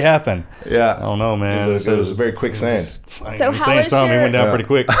did he gosh. say happened? Yeah. I don't know, man. It was a very quick sand. Funny. So He was how saying is something, he your- went down Yeah. pretty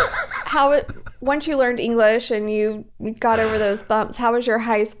quick. How it, once you learned English and you got over those bumps, how was your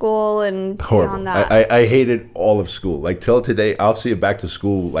high school and Horrible. beyond that? I hated all of school. Like till today, I'll see a back to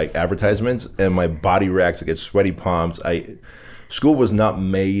school like advertisements, and my body reacts. I get sweaty palms. School was not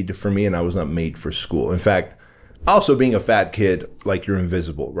made for me, and I was not made for school. In fact, also being a fat kid, like you're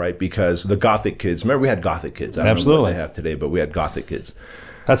invisible, right? Because the Gothic kids. Remember, we had Gothic kids. I don't know Absolutely. what they have today, but we had Gothic kids.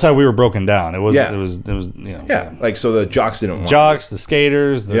 That's how we were broken down. It was, Yeah. it was, you know. Yeah, like so the jocks didn't want. Jocks, the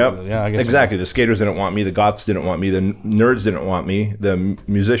skaters. Yep. Yeah, I guess. Exactly. The skaters didn't want me. The goths didn't want me. The nerds didn't want me. The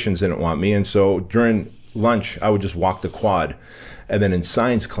musicians didn't want me. And so during lunch, I would just walk the quad. And then in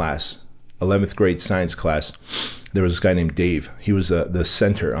science class, 11th grade science class, there was this guy named Dave. He was the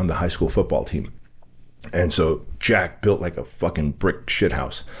center on the high school football team. And so Jack built like a fucking brick shit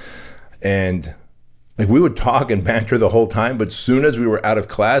house. And like we would talk and banter the whole time, but soon as we were out of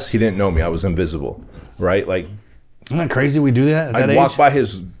class, he didn't know me. I was invisible, right? Like Isn't that crazy we do that at that I'd age? walk by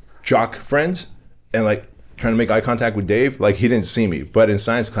his jock friends and like trying to make eye contact with Dave. Like he didn't see me, but in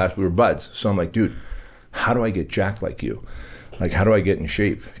science class we were buds. So I'm like, dude, how do I get jacked like you? Like, how do I get in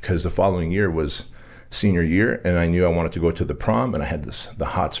shape? Because the following year was senior year, and I knew I wanted to go to the prom, and I had the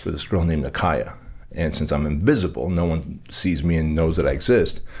hots for this girl named Nakaya. And since I'm invisible, no one sees me and knows that I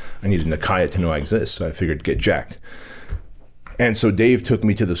exist. I needed Nakaya to know I exist, so I figured get jacked. And so Dave took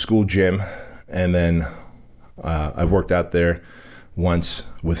me to the school gym, and then I worked out there once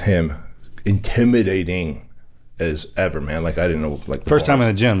with him, intimidating as ever, man. Like I didn't know, like the First time bars.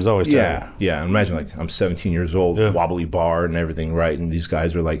 in the gym is always terrible. Yeah. Imagine like I'm 17 years old, Yeah. wobbly bar and everything, right? And these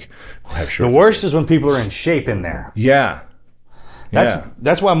guys are like, have The shirts. worst is when people are in shape in there. Yeah.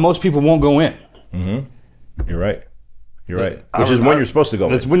 That's why most people won't go in. You're right. You're right. Which is when you're supposed to go.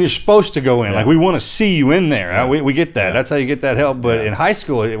 That's in. when you're supposed to go in. Like we want to see you in there. We get that. That's how you get that help. But in high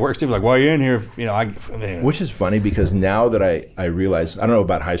school, it works different. Like, why are you in here? You know, I mean, Which is funny because now that I realize, I don't know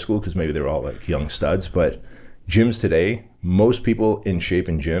about high school because maybe they were all like young studs, but gyms today, most people in shape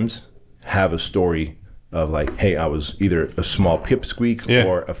in gyms have a story of like, hey, I was either a small pipsqueak Yeah.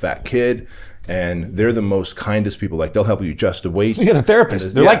 or a fat kid. And they're the most kindest people. Like they'll help you adjust the weight. you get a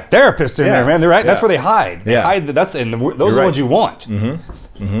therapist. They're Yeah. like therapists in Yeah. there, man. They're right. That's Yeah. where they hide. They Yeah. hide. Those are You're the right. ones you want.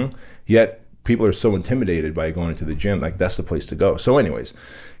 Yet people are so intimidated by going into the gym. Like that's the place to go. So anyways,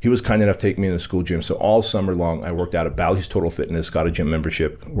 he was kind enough to take me in the school gym. So all summer long, I worked out at Bally's Total Fitness, got a gym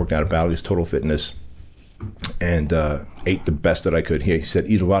membership, worked out at Bally's Total Fitness, and ate the best that I could. He said,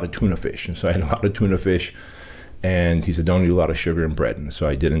 eat a lot of tuna fish. And so I had a lot of tuna fish. And he said, don't eat a lot of sugar and bread. And so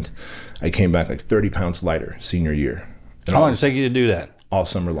I didn't. I came back like 30 pounds lighter senior year. And How long did it take you to do that? all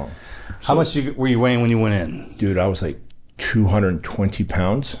summer long. How much were you weighing when you went in? Dude, I was like 220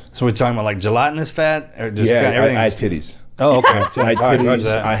 pounds. So we're talking about like gelatinous fat or just fat, Yeah, everything? I had titties. Oh, okay. I had All right, titties. roger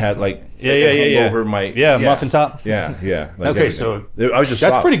that. I had like Yeah. over my muffin top. Yeah. Like Okay, everything. so I was just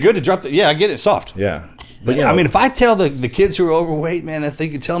that's soft. pretty good to drop the. Yeah, I get it, soft. Yeah, but you know, I mean, if I tell the kids who are overweight, man, if they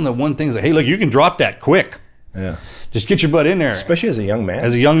could tell them the one thing is like, hey, look, you can drop that quick. yeah. Just get your butt in there. Especially as a young man.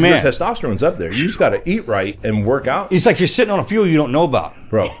 As a young man. your testosterone's up there. You just got to eat right and work out, It's like you're sitting on a fuel you don't know about.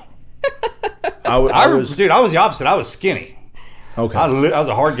 bro. I was Dude, I was the opposite. I was skinny. okay. I was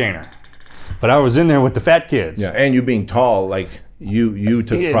a hard gainer. But I was in there with the fat kids. Yeah, and you being tall, like you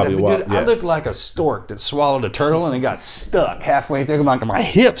took probably a while. Dude, I looked like a stork that swallowed a turtle and it got stuck halfway through my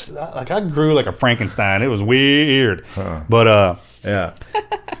hips. Like I grew like a Frankenstein. It was weird. But yeah.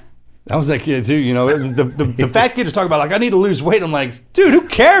 I was that kid too, you know. The fat kid was talking about like I need to lose weight. I'm like, dude, who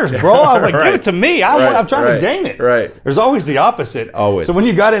cares, bro? I was like, give it to me. I'm trying to gain it. Right. There's always the opposite. Always. So when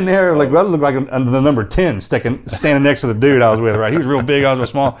you got in there, like I looked like the number 10 standing next to the dude I was with. Right, he was real big, I was real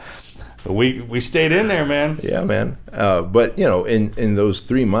small. But we stayed in there, man. Yeah, man. But you know, in those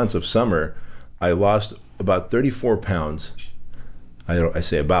 3 months of summer, I lost about 34 pounds. I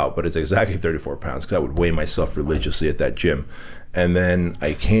say about, but it's exactly 34 pounds because I would weigh myself religiously at that gym. And then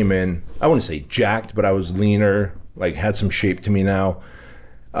I came in, I wouldn't say jacked, but I was leaner, like had some shape to me now.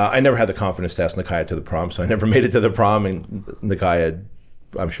 I never had the confidence to ask Nakia to the prom, so I never made it to the prom, and Nakia,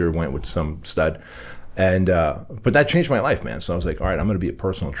 I'm sure, went with some stud. And but that changed my life, man. So I was like, all right, I'm going to be a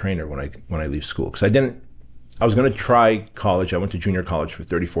personal trainer when I leave school, because I was going to try college. I went to junior college for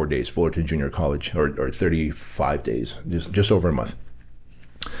 34 days, Fullerton Junior College, or 35 days, just over a month.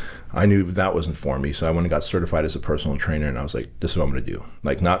 I knew that wasn't for me, so I went and got certified as a personal trainer, and I was like, this is what I'm going to do.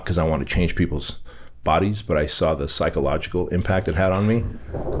 Like, not because I want to change people's bodies, but I saw the psychological impact it had on me.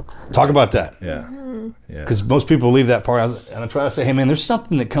 Talk about that. Yeah. Yeah. Because most people leave that part, and I try to say, hey, man, there's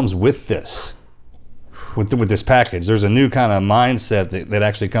something that comes with this, with this package. There's a new kind of mindset that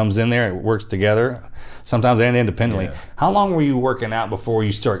actually comes in there. It works together, sometimes and independently. Yeah. How long were you working out before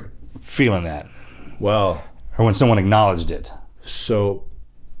you start feeling that? Well, or when someone acknowledged it? So,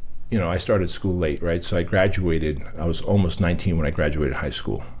 you know, I started school late, right? So I graduated, I was almost 19 when I graduated high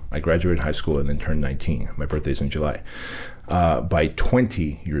school. I graduated high school and then turned 19. My birthday's in July. By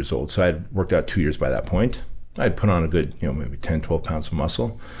 20 years old, so I had worked out 2 years by that point. I had put on a good, you know, maybe 10, 12 pounds of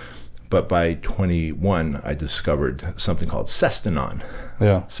muscle. But by 21, I discovered something called Sestanon.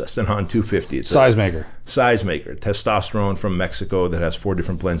 Yeah. Sestanon 250. It's size maker. Size maker. Testosterone from Mexico that has 4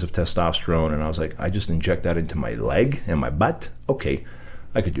 different blends of testosterone. And I was like, I just inject that into my leg and my butt. Okay,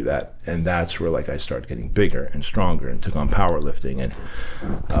 I could do that. And that's where like I started getting bigger and stronger and took on powerlifting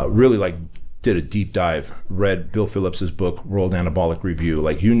and really like did a deep dive, read Bill Phillips's book, World Anabolic Review.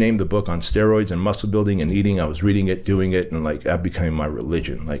 Like you name the book on steroids and muscle building and eating, I was reading it, doing it, and like that became my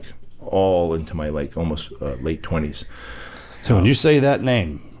religion, like all into my like almost late 20s. So when you say that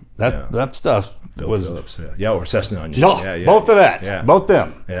name, that stuff Bill was Phillips, yeah, or Sestanon. Yeah, both of that, yeah. both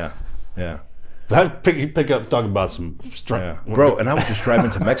them. Yeah. You pick up talking about some strength. Yeah. Bro, and I was just driving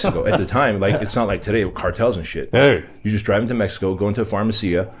to Mexico at the time. Like, it's not like today with cartels and shit. Hey. You just drive into Mexico, go into a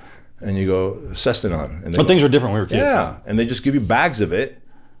pharmacia, and you go, Sestanon. And But things were different when we were kids. Yeah, and they just give you bags of it.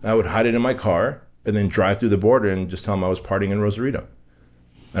 I would hide it in my car and then drive through the border and just tell them I was partying in Rosarito.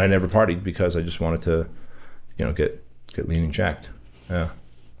 And I never partied because I just wanted to, you know, get lean and jacked. Yeah.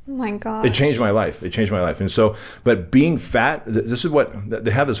 Oh my God. It changed my life. And so, but being fat, this is what,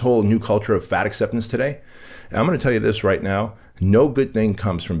 they have this whole new culture of fat acceptance today. And I'm going to tell you this right now. No good thing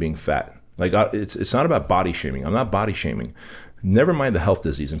comes from being fat. Like, it's not about body shaming. I'm not body shaming. Never mind the health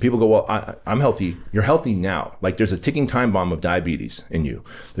disease. And people go, well, I'm healthy. You're healthy now. Like, there's a ticking time bomb of diabetes in you.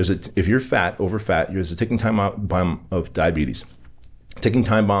 If you're fat, over fat, there's a ticking time bomb of diabetes. Ticking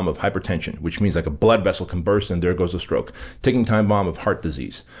time bomb of hypertension, which means like a blood vessel can burst and there goes a stroke. Ticking time bomb of heart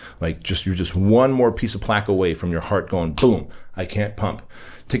disease. Like you're just one more piece of plaque away from your heart going, boom, I can't pump.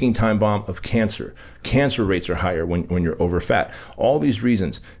 Ticking time bomb of cancer. Cancer rates are higher when you're over fat. All these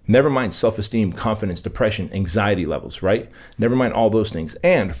reasons, never mind self-esteem, confidence, depression, anxiety levels, right? Never mind all those things.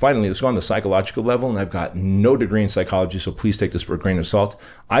 And finally, let's go on the psychological level, and I've got no degree in psychology, so please take this for a grain of salt.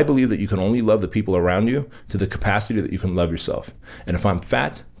 I believe that you can only love the people around you to the capacity that you can love yourself. And if I'm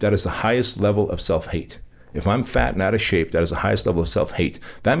fat, that is the highest level of self-hate. If I'm fat and out of shape, that is the highest level of self-hate.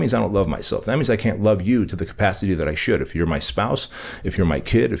 That means I don't love myself. That means I can't love you to the capacity that I should. If you're my spouse, if you're my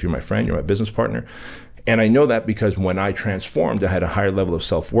kid, if you're my friend, you're my business partner. And I know that because when I transformed, I had a higher level of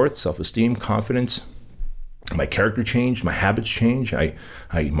self-worth, self-esteem, confidence. My character changed, my habits changed,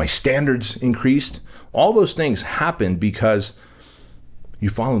 my standards increased. All those things happened because you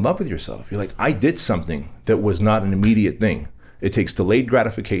fall in love with yourself. You're like, I did something that was not an immediate thing. It takes delayed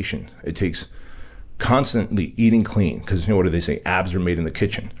gratification. It takes constantly eating clean, because, you know, what do they say? Abs are made in the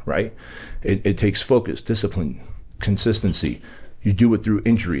kitchen, right? It takes focus, discipline, consistency. You do it through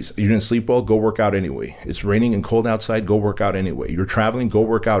injuries. You didn't sleep well, go work out anyway. It's raining and cold outside, go work out anyway. You're traveling, go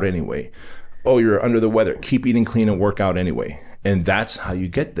work out anyway. Oh, you're under the weather, keep eating clean and work out anyway. And that's how you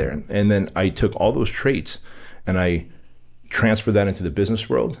get there. And then I took all those traits and I transferred that into the business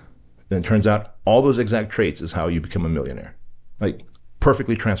world. Then it turns out all those exact traits is how you become a millionaire. Like,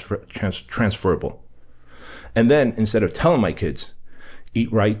 perfectly transferable. And then instead of telling my kids,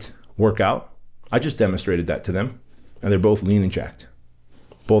 eat right, work out, I just demonstrated that to them, and they're both lean and jacked.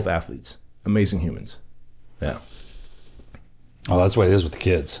 Both athletes. Amazing humans. Yeah. Oh, that's what it is with the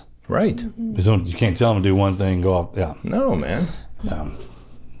kids. Right. You can't tell them to do one thing and go off. Yeah. No, man.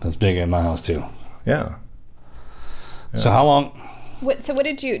 That's big in my house too. Yeah. So how long? What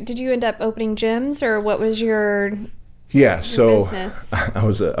did you end up opening gyms, or what was your business?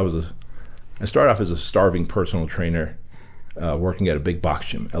 I started off as a starving personal trainer, working at a big box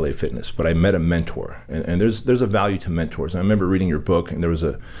gym, LA Fitness. But I met a mentor, and there's a value to mentors. And I remember reading your book, and there was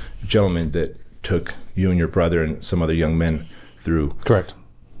a gentleman that took you and your brother and some other young men through Correct.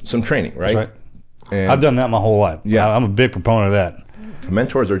 some training, right? That's right. And I've done that my whole life. Yeah. I'm a big proponent of that.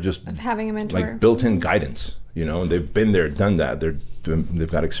 mentors are just Of having a mentor. like built-in guidance, and they've been there, done that.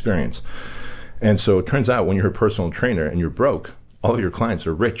 They've got experience. And so it turns out when you're a personal trainer and you're broke, all of your clients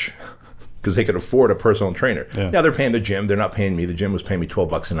are rich because they could afford a personal trainer. Yeah, they're paying the gym. They're not paying me. The gym was paying me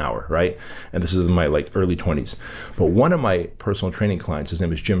 $12 an hour, right? And this is in my early 20s. But one of my personal training clients, his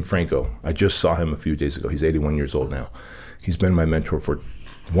name is Jim Franco. I just saw him a few days ago. He's 81 years old now. He's been one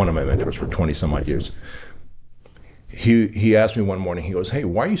of my mentors for 20 some odd years. He asked me one morning, he goes, "Hey,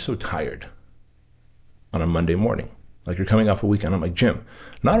 why are you so tired on a Monday morning? Like you're coming off a weekend." I'm like, "Jim,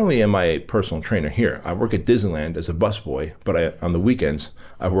 not only am I a personal trainer here, I work at Disneyland as a busboy, but on the weekends,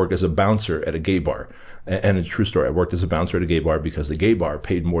 I work as a bouncer at a gay bar." And it's a true story. I worked as a bouncer at a gay bar because the gay bar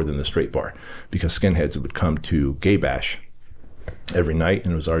paid more than the straight bar, because skinheads would come to gay bash every night,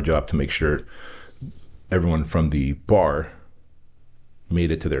 and it was our job to make sure everyone from the bar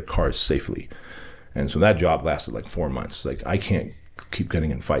made it to their cars safely. And so that job lasted like 4 months. Like, I can't keep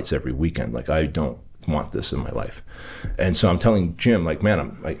getting in fights every weekend. Like, I don't want this in my life. And so I'm telling Jim, like,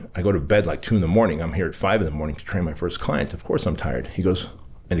 man, I go to bed like 2 a.m. I'm here at 5 a.m. to train my first client. Of course I'm tired. He goes,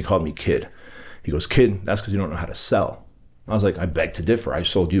 and he called me kid. He goes, "Kid, that's because you don't know how to sell." I was like, "I beg to differ. I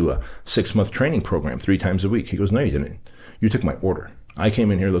sold you a 6-month training program 3 times a week." He goes, "No, you didn't. You took my order. I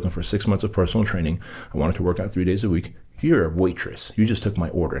came in here looking for 6 months of personal training. I wanted to work out 3 days a week. You're a waitress. You just took my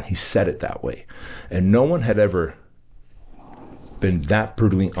order." And he said it that way. And no one had ever been that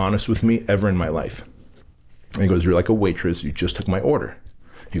brutally honest with me ever in my life. And he goes, "You're like a waitress. You just took my order."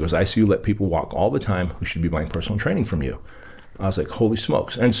 He goes, "I see you let people walk all the time who should be buying personal training from you." I was like, holy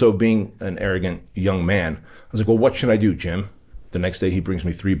smokes. And so, being an arrogant young man, I was like, "Well, what should I do, Jim?" The next day he brings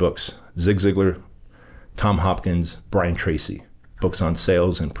me 3 books: Zig Ziglar, Tom Hopkins, Brian Tracy, books on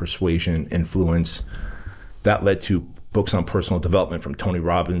sales and persuasion, influence. That led to books on personal development from Tony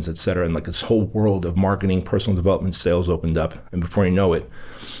Robbins, et cetera. And like this whole world of marketing, personal development, sales opened up. And before you know it,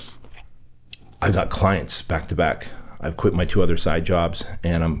 I got clients back to back. I've quit my 2 other side jobs,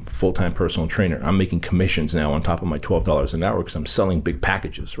 and I'm a full-time personal trainer. I'm making commissions now on top of my $12 an hour because I'm selling big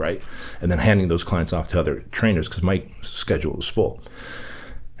packages, right? And then handing those clients off to other trainers because my schedule is full.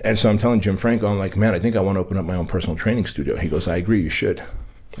 And so I'm telling Jim Franco, I'm like, "Man, I think I want to open up my own personal training studio." He goes, "I agree, you should."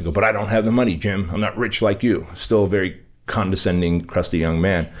 I go, "But I don't have the money, Jim. I'm not rich like you." Still a very condescending, crusty young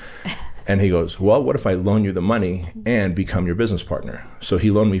man. And he goes, "Well, what if I loan you the money and become your business partner?" So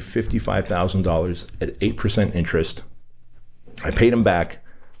he loaned me $55,000 at 8% interest. I paid him back,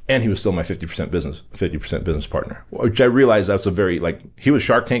 and he was still my 50% business partner, which I realized that's a very, he was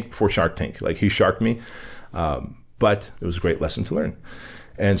Shark Tank before Shark Tank. Like, he sharked me, but it was a great lesson to learn.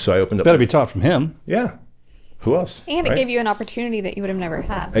 And so I opened up. Better be taught from him. Yeah. Who else? And it gave you an opportunity that you would have never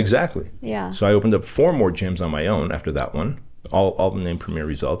had. Exactly. Yeah. So I opened up 4 more gyms on my own after that one, all named Premier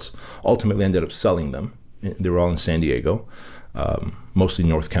Results. Ultimately ended up selling them. They were all in San Diego, mostly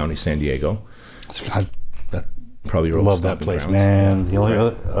North County, San Diego. Probably your love that place, man. The only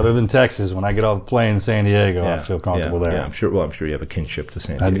other than Texas, when I get off the plane in San Diego, I feel comfortable there. Yeah, I'm sure. Well, I'm sure you have a kinship to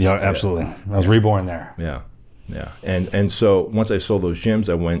San Diego. Yeah, absolutely. I was reborn there. Yeah. And so once I sold those gyms,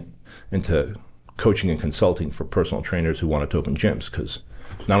 I went into coaching and consulting for personal trainers who wanted to open gyms, because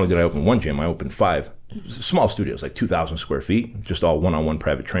not only did I open one gym, I opened 5 small studios, like 2,000 square feet, just all one-on-one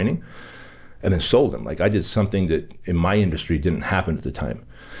private training, and then sold them. Like, I did something that in my industry didn't happen at the time.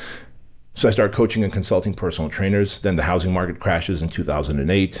 So I started coaching and consulting personal trainers. Then the housing market crashes in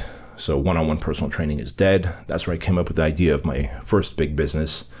 2008. So one-on-one personal training is dead. That's where I came up with the idea of my first big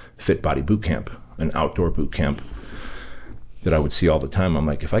business, Fit Body Boot Camp, an outdoor boot camp that I would see all the time. I'm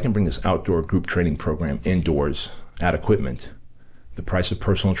like, if I can bring this outdoor group training program indoors at equipment, the price of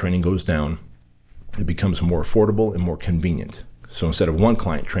personal training goes down. It becomes more affordable and more convenient. So instead of one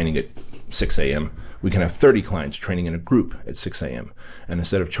client training at 6 a.m., we can have 30 clients training in a group at 6 a.m. And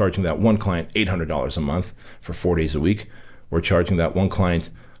instead of charging that one client $800 a month for 4 days a week, we're charging that one client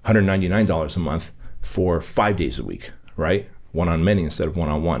 $199 a month for 5 days a week, right? One-on-many instead of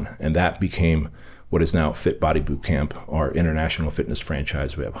one-on-one. And that became what is now Fit Body Boot Camp, our international fitness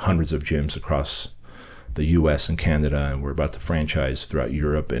franchise. We have hundreds of gyms across the US and Canada, and we're about to franchise throughout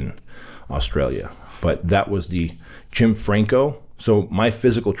Europe and Australia. But that was the Jim Franco. So my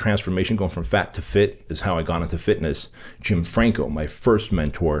physical transformation going from fat to fit is how I got into fitness. Jim Franco, my first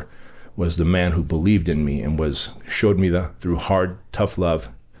mentor, was the man who believed in me and showed me through hard, tough love.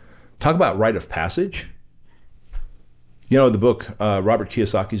 Talk about rite of passage. You know the book, Robert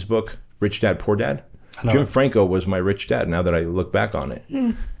Kiyosaki's book, Rich Dad, Poor Dad? Jim Franco was my rich dad, now that I look back on it.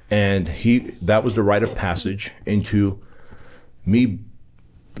 And that was the rite of passage into me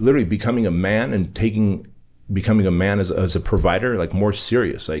literally becoming a man and becoming a man as a provider, like more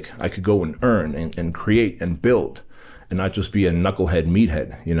serious. Like I could go and earn and create and build and not just be a knucklehead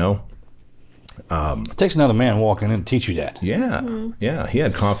meathead, you know? It takes another man walking in to teach you that. Yeah, yeah. He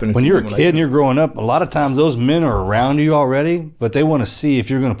had confidence. When you're a kid and you're growing up, a lot of times those men are around you already, but they want to see if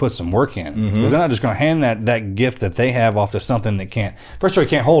you're going to put some work in. Because they're not just going to hand that gift that they have off to something that can't. First of all, you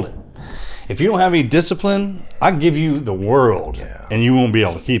can't hold it. If you don't have any discipline, I give you the world, and you won't be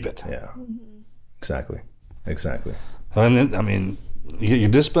able to keep it. Yeah, exactly. And then, I mean, you get your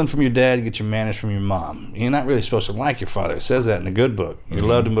discipline from your dad, you get your manners from your mom. You're not really supposed to like your father. It says that in the good book. You're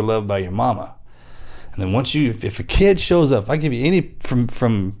loved and beloved by your mama. And then if a kid shows up, I give you any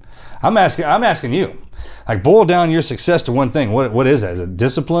from I'm asking you, like boil down your success to one thing. What is that? Is it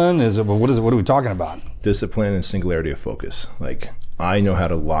discipline? What are we talking about? Discipline and singularity of focus. Like I know how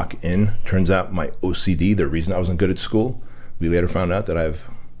to lock in. Turns out my OCD, the reason I wasn't good at school, we later found out that I have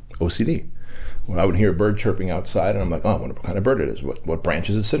OCD. Well, I would hear a bird chirping outside, and I'm like, oh, I wonder what kind of bird it is. What branch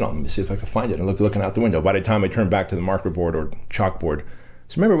does it sit on? Let me see if I can find it. And looking out the window. By the time I turn back to the marker board or chalkboard,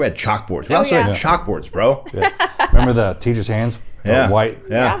 so remember we had chalkboards. We also had chalkboards, bro. Yeah. Remember the teacher's hands? White?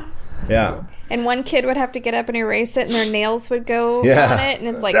 Yeah. And one kid would have to get up and erase it, and their nails would go on it, and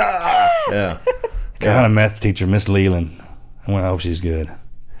it's like, yeah. I had a math teacher, Miss Leland. I hope she's good.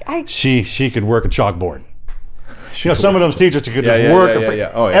 She could work a chalkboard. You know, some of those teachers could work.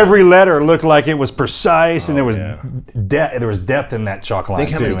 Every letter looked like it was precise, and there was depth in that chalk line.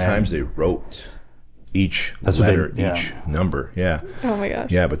 Think how many times they wrote each letter, each number. Yeah. Oh my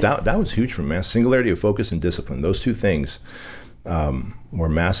gosh. Yeah, but that was huge for me, man. Singularity of focus and discipline. Those two things were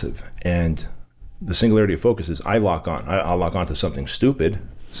massive. And the singularity of focus is I'll lock on to something stupid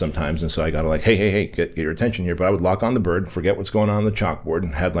sometimes, and so I gotta like, hey, get your attention here. But I would lock on the bird, forget what's going on the chalkboard,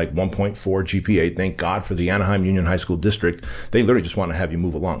 and had like 1.4 GPA. Thank God for the Anaheim Union High School District. They literally just want to have you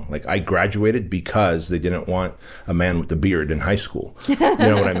move along. Like I graduated because they didn't want a man with a beard in high school. You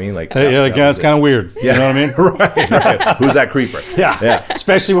know what I mean? Like that's kind of weird. Yeah. You know what I mean? right. Who's that creeper? Yeah.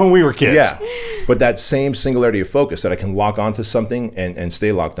 Especially when we were kids. Yeah. But that same singularity of focus that I can lock onto something and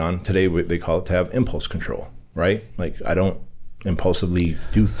stay locked on. Today they call it to have impulse control, right? Like I don't impulsively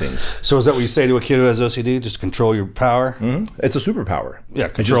do things. So is that what you say to a kid who has OCD? Just control your power? Mm-hmm. It's a superpower. Yeah,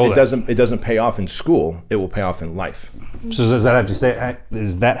 control it doesn't pay off in school. It will pay off in life. So is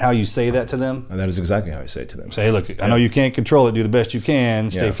that how you say that to them? And that is exactly how I say it to them. Say, hey, look, I know you can't control it. Do the best you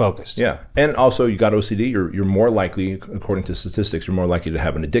can. Stay focused. Yeah, and also you got OCD. You're more likely, according to statistics, you're more likely to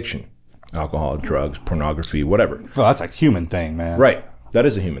have an addiction: alcohol, drugs, pornography, whatever. Well, that's a human thing, man. Right. That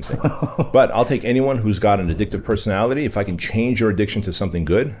is a human thing. But I'll take anyone who's got an addictive personality. If I can change your addiction to something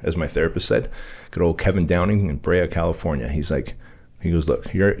good, as my therapist said, good old Kevin Downing in Brea, California. He goes,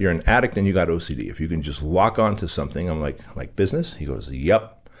 look, you're an addict and you got OCD. If you can just lock on to something, I'm like business? He goes,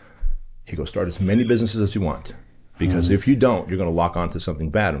 yep. He goes, start as many businesses as you want. Because if you don't, you're going to lock on to something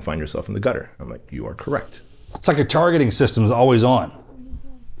bad and find yourself in the gutter. I'm like, you are correct. It's like your targeting system is always on.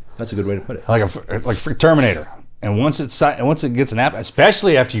 That's a good way to put it. Like a Terminator. And once it gets an app,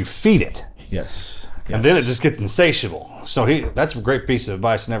 especially after you feed it, yes, and then it just gets insatiable. So that's a great piece of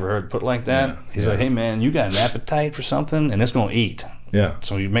advice I never heard put like that. Yeah. He's like, hey man, you got an appetite for something, and it's going to eat. Yeah.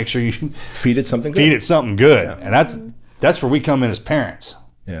 So you make sure you feed it something good. Yeah. And that's where we come in as parents.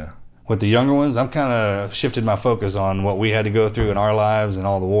 Yeah. With the younger ones, I'm kind of shifted my focus on what we had to go through in our lives and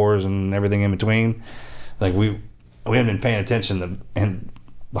all the wars and everything in between. Like we haven't been paying attention and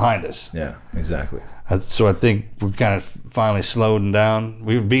behind us. Yeah, exactly. So I think we've kind of finally slowed down.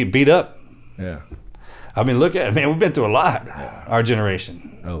 We were beat up. Yeah. I mean, look at it, man. We've been through a lot. Yeah. Our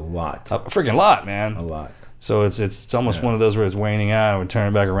generation. A lot. A freaking lot, man. A lot. So it's almost one of those where it's waning out and we're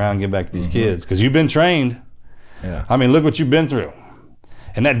turning back around and get back to these kids. Because you've been trained. Yeah. I mean, look what you've been through.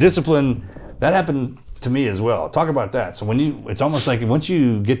 And that discipline, that happened to me as well. Talk about that. So it's almost like once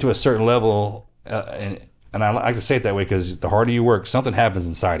you get to a certain level, and I like to say it that way because the harder you work, something happens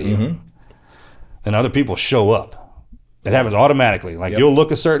inside of you. Mm-hmm. And other people show up. It happens automatically. Like you'll look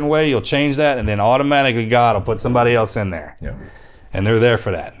a certain way, you'll change that, and then automatically God will put somebody else in there. Yeah. and they're there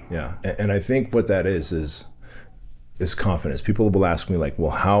for that. Yeah, and I think what that is confidence. People will ask me like,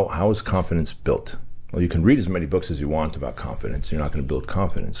 well, how is confidence built? Well, you can read as many books as you want about confidence. You're not going to build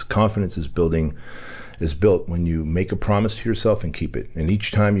confidence. Confidence is built when you make a promise to yourself and keep it. And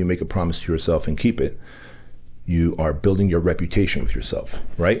each time you make a promise to yourself and keep it, you are building your reputation with yourself,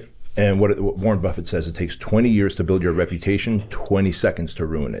 right? And what Warren Buffett says, it takes 20 years to build your reputation, 20 seconds to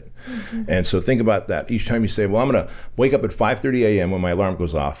ruin it. And so think about that. Each time you say, well, I'm going to wake up at 5:30 a.m. when my alarm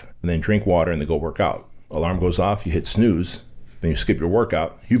goes off, and then drink water and then go work out. Alarm goes off, you hit snooze, then you skip your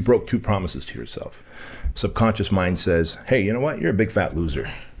workout. You broke 2 promises to yourself. Subconscious mind says, hey, you know what? You're a big fat loser.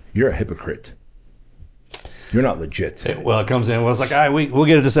 You're a hypocrite. You're not legit. It comes in. Well, it's like, all right, we'll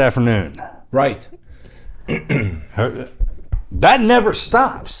get it this afternoon. Right. That never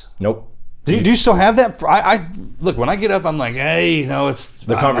stops. Nope. Do you still have that? I look, when I get up, I'm like, hey, you know, it's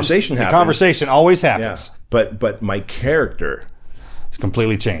the conversation happens. The conversation always happens. Yeah. But my character it's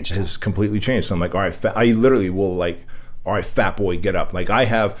completely changed. Has completely changed. So I'm like, all right, I literally will like, all right, fat boy, get up. Like I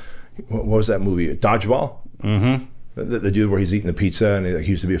have, what was that movie? Dodgeball? Mm-hmm. The dude where he's eating the pizza and he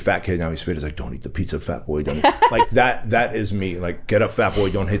used to be a fat kid, now he's fit. He's like, don't eat the pizza, fat boy. Don't eat. Like that is me. Like, get up, fat boy.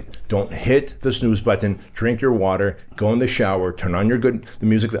 Don't hit the snooze button. Drink your water. Go in the shower. Turn on the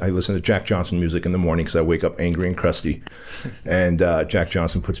music. I listen to Jack Johnson music in the morning because I wake up angry and crusty, and Jack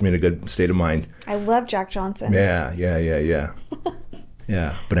Johnson puts me in a good state of mind. I love Jack Johnson. Yeah.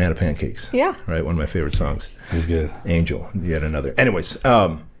 Yeah, Banana Pancakes. Yeah. Right, one of my favorite songs. He's good. Angel, yet another. Anyways,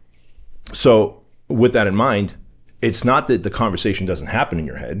 so with that in mind, it's not that the conversation doesn't happen in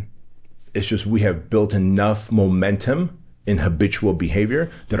your head. It's just we have built enough momentum in habitual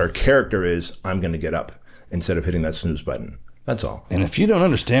behavior that our character is, I'm going to get up instead of hitting that snooze button. That's all. And if you don't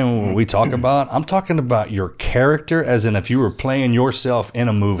understand what we talk about, I'm talking about your character as in if you were playing yourself in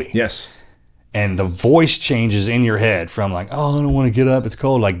a movie. Yes. And the voice changes in your head from like, oh, I don't want to get up. It's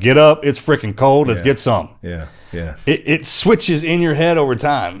cold. Like, get up. It's freaking cold. Let's get some. Yeah. It switches in your head over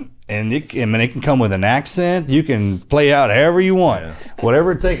time. And it can come with an accent. You can play out however you want. Yeah.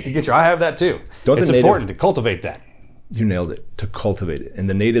 Whatever it takes to get you. I have that too. It's important to cultivate that. You nailed it, to cultivate it. And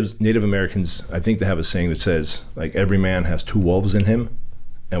the Native Americans, I think they have a saying that says, like, every man has 2 wolves in him,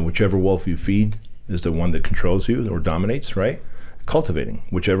 and whichever wolf you feed is the one that controls you or dominates, right? Cultivating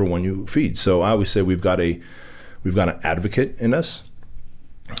whichever one you feed. So I always say we've got an advocate in us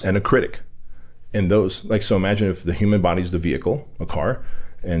and a critic. And those, like, so imagine if the human body is the vehicle, a car,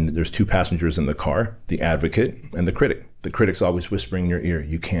 and there's 2 passengers in the car, the advocate and the critic. The critic's always whispering in your ear,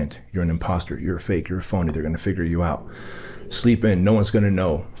 you can't, you're an imposter, you're a fake, you're a phony, they're gonna figure you out. Sleep in, no one's gonna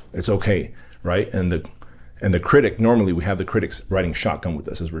know, it's okay, right? And the critic, normally we have the critics riding shotgun with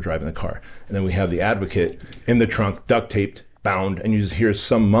us as we're driving the car. And then we have the advocate in the trunk, duct taped, bound, and you just hear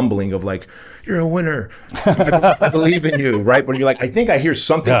some mumbling of like, you're a winner, I believe in you, right? When you're like, I think I hear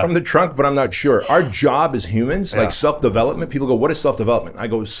something from the trunk, but I'm not sure. Our job as humans, like self-development, people go, what is self-development? I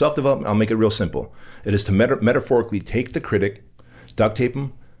go, self-development, I'll make it real simple. It is to metaphorically take the critic, duct tape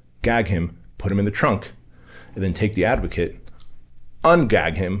him, gag him, put him in the trunk, and then take the advocate,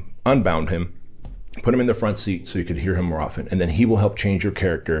 ungag him, unbound him, put him in the front seat so you could hear him more often. And then he will help change your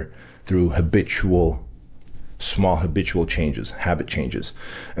character through small habitual changes, habit changes.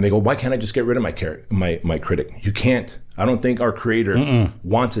 And they go, why can't I just get rid of my critic? You can't. I don't think our creator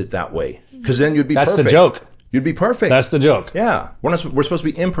wants it that way. Because then you'd be perfect. That's the joke. You'd be perfect. That's the joke. Yeah. We're supposed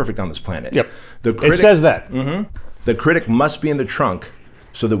to be imperfect on this planet. Yep. The critic, it says that. Mm-hmm. The critic must be in the trunk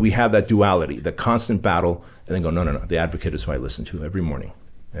so that we have that duality, the constant battle, and then go, no. The advocate is who I listen to every morning.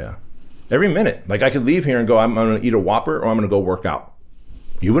 Yeah. Every minute. Like I could leave here and go, I'm going to eat a Whopper or I'm going to go work out.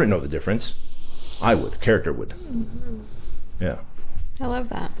 You wouldn't know the difference. I would. Character would. Yeah. I love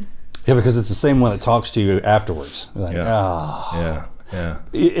that. Yeah, because it's the same one that talks to you afterwards. Like, Yeah.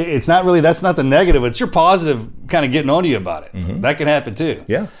 It's not really, that's not the negative. It's your positive kind of getting on to you about it. Mm-hmm. That can happen too.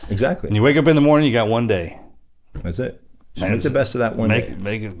 Yeah, exactly. And you wake up in the morning, you got one day. That's it. Just make the best of that one day.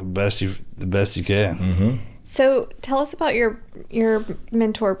 Make it the best you can. Mm-hmm. So tell us about your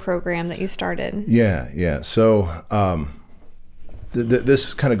mentor program that you started. Yeah. So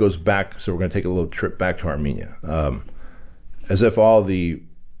this kind of goes back, so we're going to take a little trip back to Armenia. As if all the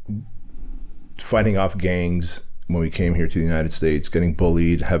fighting off gangs when we came here to the United States, getting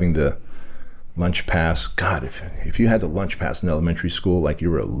bullied, having the lunch pass. God, if you had the lunch pass in elementary school, like you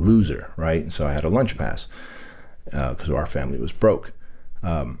were a loser, right? So I had a lunch pass because our family was broke.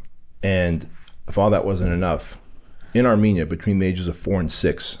 And if all that wasn't enough, in Armenia, between the ages of 4 and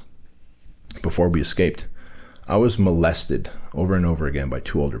 6, before we escaped, I was molested over and over again by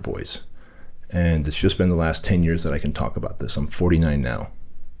 2 older boys. And it's just been the last 10 years that I can talk about this. I'm 49 now.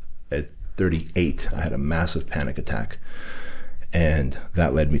 At 38, I had a massive panic attack. And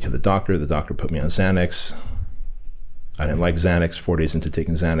that led me to the doctor. The doctor put me on Xanax. I didn't like Xanax. 4 days into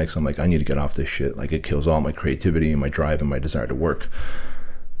taking Xanax, I'm like, I need to get off this shit. Like, it kills all my creativity and my drive and my desire to work.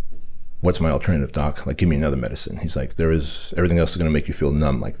 What's my alternative, doc? Like, give me another medicine. He's like, everything else is going to make you feel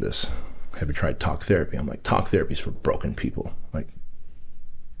numb like this. Have you tried talk therapy? I'm like, talk therapy is for broken people. Like,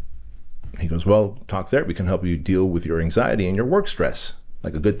 he goes, well, talk therapy can help you deal with your anxiety and your work stress.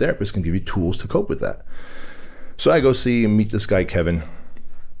 Like, a good therapist can give you tools to cope with that. So I go see and meet this guy, Kevin.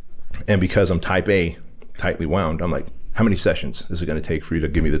 And because I'm type A, tightly wound, I'm like, how many sessions is it going to take for you to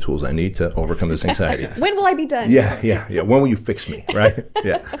give me the tools I need to overcome this anxiety? When will I be done? Yeah. When will you fix me, right?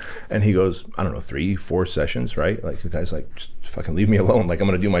 Yeah. And he goes, I don't know, 3-4 sessions, right? Like, the guy's like, just fucking leave me alone. Like, I'm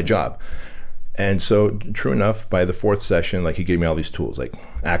going to do my job. And so, true enough, by the 4th session, like, he gave me all these tools, like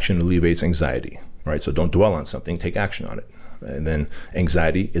action alleviates anxiety, right? So don't dwell on something, take action on it. And then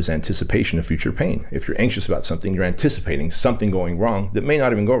anxiety is anticipation of future pain. If you're anxious about something, you're anticipating something going wrong that may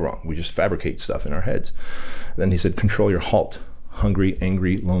not even go wrong. We just fabricate stuff in our heads. Then he said, control your HALT. Hungry,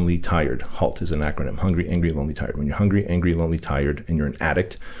 angry, lonely, tired. HALT is an acronym. Hungry, angry, lonely, tired. When you're hungry, angry, lonely, tired, and you're an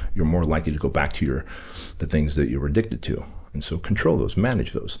addict, you're more likely to go back to the things that you were addicted to. And so control those,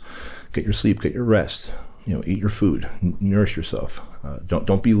 manage those. Get your sleep, get your rest. Eat your food, nourish yourself.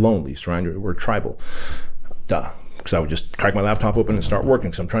 Don't be lonely. We're tribal. Because I would just crack my laptop open and start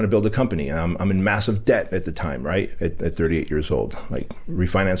working because I'm trying to build a company. I'm in massive debt at the time, right? At 38 years old. Like,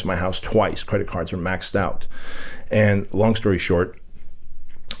 refinanced my house twice. Credit cards are maxed out. And long story short,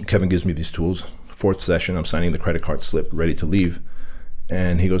 Kevin gives me these tools. 4th session, I'm signing the credit card slip, ready to leave.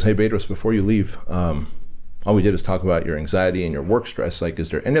 And he goes, hey, Bedros, before you leave, all we did is talk about your anxiety and your work stress. Like, is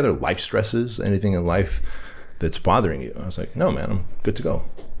there any other life stresses, anything in life that's bothering you? I was like, no, man, I'm good to go.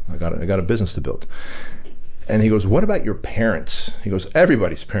 I got a business to build. And he goes, what about your parents? He goes,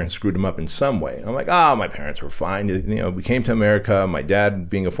 everybody's parents screwed them up in some way. I'm like, my parents were fine. We came to America. My dad,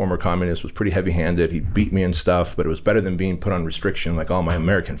 being a former communist, was pretty heavy-handed. He beat me and stuff, but it was better than being put on restriction like all my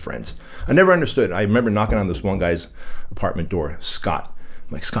American friends. I never understood. I remember knocking on this one guy's apartment door, Scott.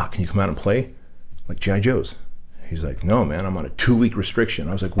 I'm like, Scott, can you come out and play? Like G.I. Joe's. He's like, no, man, I'm on a 2-week restriction.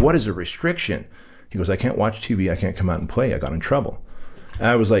 I was like, what is a restriction? He goes, I can't watch TV. I can't come out and play. I got in trouble. And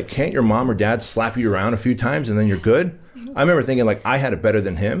I was like, can't your mom or dad slap you around a few times and then you're good? I remember thinking, like, I had it better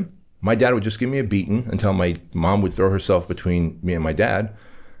than him. My dad would just give me a beating until my mom would throw herself between me and my dad,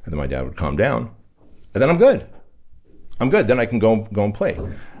 and then my dad would calm down, and then I'm good. Then I can go and play.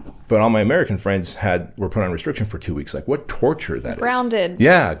 But all my American friends were put on restriction for 2 weeks. Like, what torture that Grounded. is.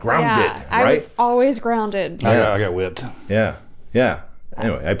 Yeah, grounded. Yeah, right? I was always grounded. Yeah. I got whipped. Yeah.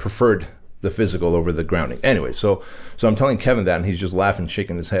 Anyway, I preferred the physical over the grounding. Anyway, so I'm telling Kevin that, and he's just laughing,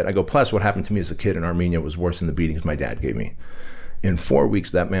 shaking his head. I go, plus what happened to me as a kid in Armenia was worse than the beatings my dad gave me. In 4 weeks,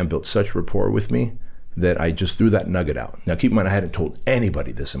 that man built such rapport with me that I just threw that nugget out. Now, keep in mind, I hadn't told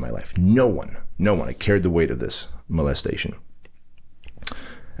anybody this in my life. No one. I carried the weight of this molestation.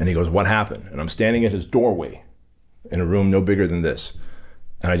 And he goes, what happened? And I'm standing at his doorway in a room no bigger than this.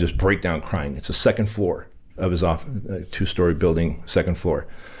 And I just break down crying. It's the 2nd floor of his office, 2-story building, 2nd floor.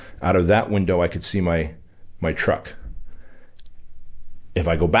 Out of that window, I could see my truck. If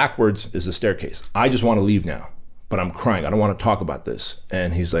I go backwards, is the staircase. I just want to leave now, but I'm crying. I don't want to talk about this.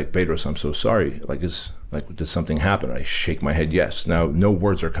 And he's like, Bedros, I'm so sorry. Did something happen? I shake my head, yes. Now, no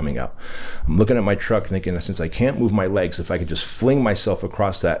words are coming out. I'm looking at my truck thinking that since I can't move my legs, if I could just fling myself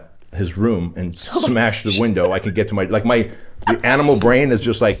across his room and smash the window, I could get to the animal brain is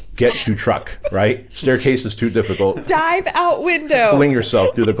just like, get to truck, right? Staircase is too difficult. Dive out window. Fling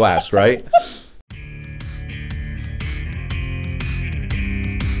yourself through the glass, right?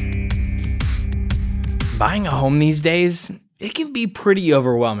 Buying a home these days, it can be pretty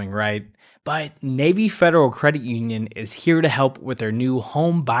overwhelming, right? But Navy Federal Credit Union is here to help with their new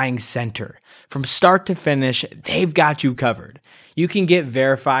home buying center. From start to finish, they've got you covered. You can get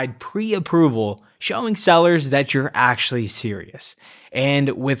verified pre-approval, showing sellers that you're actually serious. And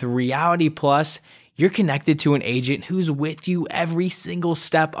with Reality Plus, you're connected to an agent who's with you every single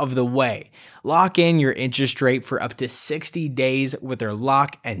step of the way. Lock in your interest rate for up to 60 days with their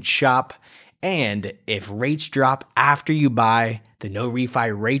lock and shop. And if rates drop after you buy, the no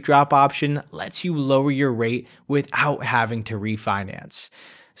refi rate drop option lets you lower your rate without having to refinance.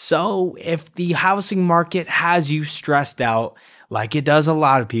 So if the housing market has you stressed out, like it does a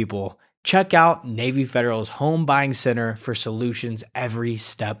lot of people, check out Navy Federal's Home Buying Center for solutions every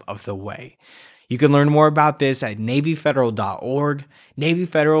step of the way. You can learn more about this at NavyFederal.org. Navy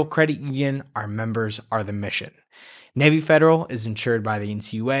Federal Credit Union, our members are the mission. Navy Federal is insured by the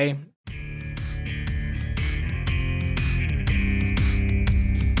NCUA.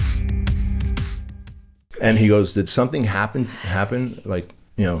 And he goes, did something happen? Like,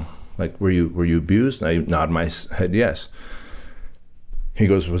 like were you abused? And I nod my head, yes. He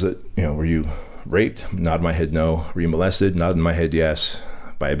goes, was it, were you raped? Nod my head, no. Were you molested? Nod my head, yes.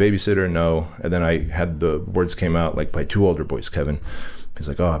 By a babysitter? No. And then I had the words came out like by 2 older boys, Kevin. He's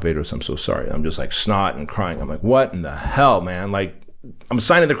like, oh, Bedros, I'm so sorry. I'm just like snot and crying. I'm like, what in the hell, man? Like, I'm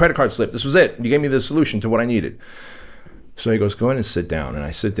signing the credit card slip. This was it. You gave me the solution to what I needed. So he goes, go ahead and sit down. And I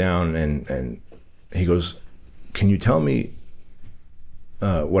sit down and he goes, can you tell me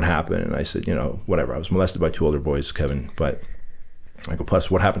what happened? And I said, whatever. I was molested by 2 older boys, Kevin. But I go, plus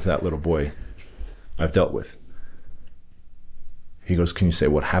what happened to that little boy I've dealt with. He goes, can you say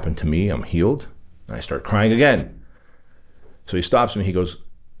what happened to me? I'm healed. And I start crying again. So he stops me. He goes,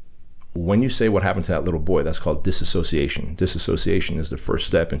 when you say what happened to that little boy, that's called disassociation. Disassociation is the first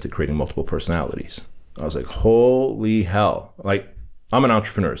step into creating multiple personalities. I was like, holy hell. Like, I'm an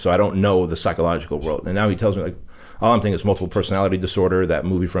entrepreneur, so I don't know the psychological world. And now he tells me, like, all I'm thinking is multiple personality disorder, that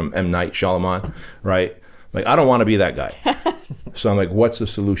movie from M. Night Shyamalan, right? Like, I don't want to be that guy. So I'm like, what's the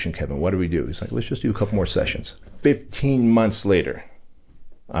solution, Kevin? What do we do? He's like, let's just do a couple more sessions. 15 months later,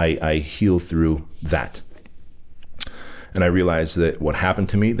 I heal through that. And I realized that what happened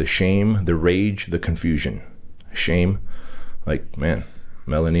to me, the shame, the rage, the confusion. Shame, like, man,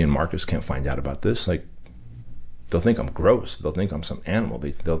 Melanie and Marcus can't find out about this. Like, they'll think I'm gross. They'll think I'm some animal.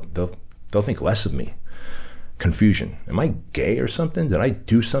 They'll think less of me. Confusion. Am I gay or something? Did I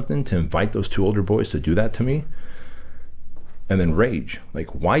do something to invite those 2 older boys to do that to me? And then rage.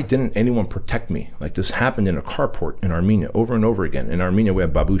 Like, why didn't anyone protect me? Like, this happened in a carport in Armenia over and over again. In Armenia, we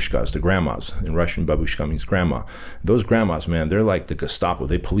have babushkas, the grandmas. In Russian, babushka means grandma. Those grandmas, man, they're like the Gestapo.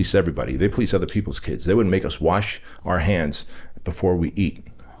 They police everybody. They police other people's kids. They would make us wash our hands before we eat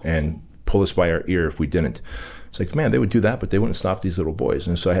and pull us by our ear if we didn't. It's like, man, they would do that, but they wouldn't stop these little boys.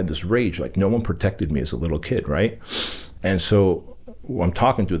 And so I had this rage, like no one protected me as a little kid, right? And so I'm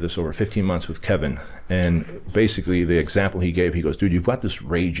talking through this over 15 months with Kevin, and basically the example he gave, he goes, dude, you've got this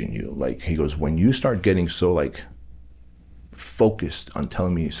rage in you. Like, he goes, when you start getting so like focused on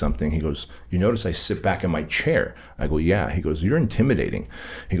telling me something, he goes, you notice I sit back in my chair. I go, yeah. He goes, you're intimidating.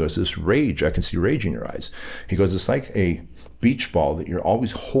 He goes, this rage, I can see rage in your eyes. He goes, it's like a beach ball that you're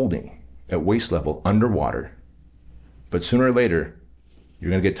always holding at waist level underwater. But sooner or later,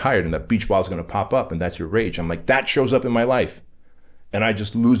 you're going to get tired and that beach ball is going to pop up, and that's your rage. I'm like, that shows up in my life. And I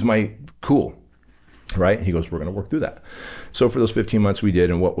just lose my cool, right? He goes, we're going to work through that. So for those 15 months we did,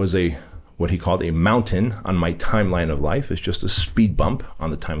 and what he called a mountain on my timeline of life is just a speed bump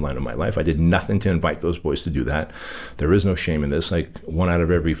on the timeline of my life. I did nothing to invite those boys to do that. There is no shame in this. Like, 1 out of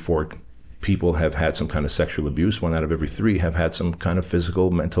every 4 people have had some kind of sexual abuse. 1 out of every 3 have had some kind of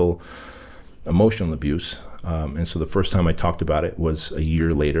physical, mental, emotional abuse. And so the first time I talked about it was a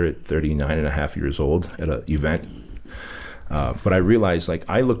year later at 39 and a half years old at an event. But I realized, like,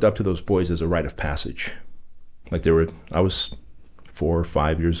 I looked up to those boys as a rite of passage. Like, I was 4 or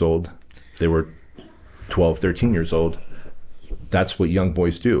 5 years old. They were 12, 13 years old. That's what young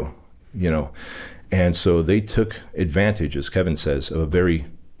boys do, And so they took advantage, as Kevin says, of a very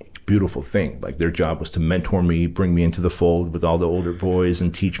beautiful thing. Like, their job was to mentor me, bring me into the fold with all the older boys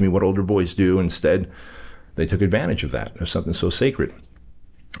and teach me what older boys do. Instead, they took advantage of that, of something so sacred.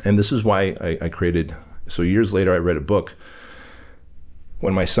 And this is why I created, so years later I read a book.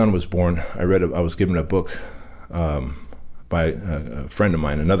 When my son was born, I was given a book by a friend of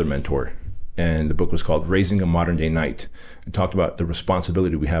mine, another mentor, and the book was called Raising a Modern Day Knight. It talked about the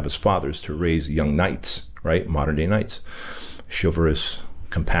responsibility we have as fathers to raise young knights, right? Modern day knights. Chivalrous,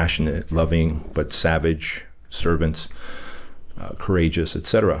 compassionate, loving, but savage, servants, courageous,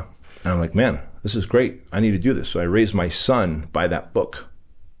 etc. And I'm like, man, this is great. I need to do this. So I raised my son by that book.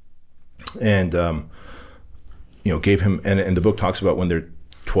 And, gave him, and the book talks about when they're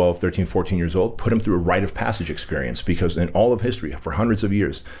 12, 13, 14 years old, put him through a rite of passage experience, because in all of history, for hundreds of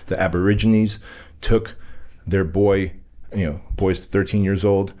years, the Aborigines took their boys 13 years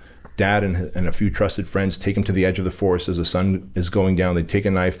old, dad and a few trusted friends take him to the edge of the forest as the sun is going down. They take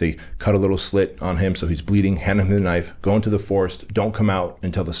a knife, they cut a little slit on him so he's bleeding, hand him the knife, go into the forest, don't come out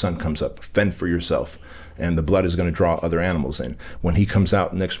until the sun comes up, fend for yourself. And the blood is going to draw other animals in. When he comes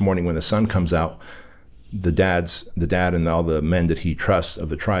out next morning, when the sun comes out, the dad and all the men that he trusts of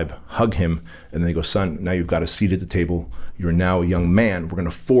the tribe hug him, and they go, son, now you've got a seat at the table. You're now a young man. We're going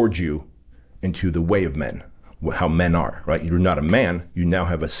to forge you into the way of men, how men are, right? You're not a man. You now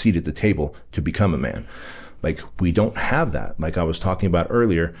have a seat at the table to become a man. Like, we don't have that. Like I was talking about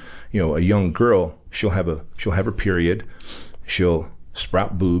earlier, a young girl, she'll have her period, she'll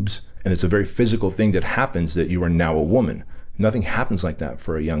sprout boobs, and it's a very physical thing that happens that you are now a woman. Nothing happens like that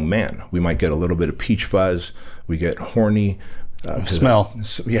for a young man. We might get a little bit of peach fuzz. We get horny. Smell.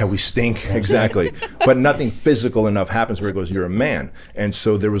 Yeah, we stink. Exactly. But nothing physical enough happens where it goes, you're a man. And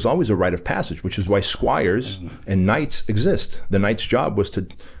so there was always a rite of passage, which is why squires and knights exist. The knight's job was to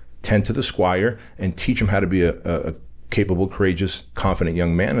tend to the squire and teach him how to be a capable, courageous, confident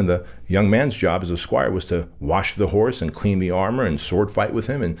young man. And the young man's job as a squire was to wash the horse and clean the armor and sword fight with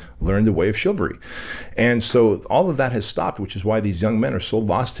him and learn the way of chivalry. And so all of that has stopped, which is why these young men are so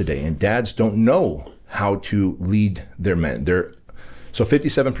lost today. And dads don't know how to lead their men. So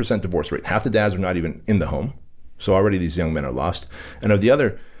 57% divorce rate. Half the dads are not even in the home. So already these young men are lost. And of the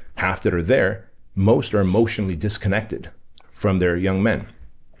other half that are there, most are emotionally disconnected from their young men.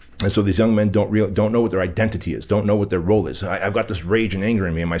 And so these young men don't know what their identity is, don't know what their role is. I've got this rage and anger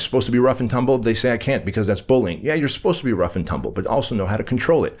in me. Am I supposed to be rough and tumble? They say I can't because that's bullying. Yeah, you're supposed to be rough and tumble, but also know how to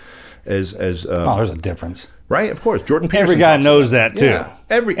control it. There's a difference. Right, of course. Jordan Peterson. Every guy knows that too. Yeah,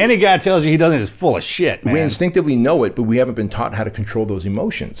 any guy tells you he doesn't is full of shit, man. We instinctively know it, but we haven't been taught how to control those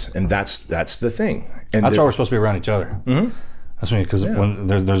emotions, and that's the thing. And that's why we're supposed to be around each other. Mm-hmm. That's because when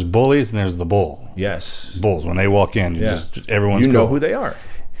there's bullies and there's the bull. Yes, bulls. When they walk in, everyone's know who they are.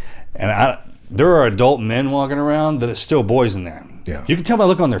 And there are adult men walking around that it's still boys in there. Yeah, you can tell by the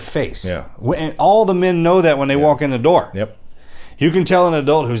look on their face. Yeah, and all the men know that when they walk in the door. Yep. You can tell an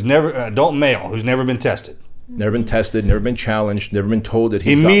adult male who's never been tested. Never been tested, never been challenged, never been told that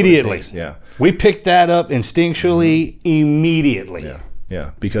he's immediately. Yeah, we picked that up instinctually immediately.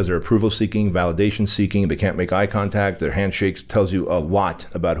 Yeah, because they're approval seeking, validation seeking. They can't make eye contact. Their handshake tells you a lot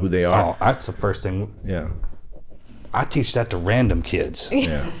about who they are. Oh, that's the first thing. Yeah, I teach that to random kids.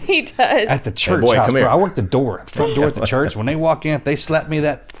 Yeah, he does at the church house. Bro, I work the front door at the church. When they walk in, if they slap me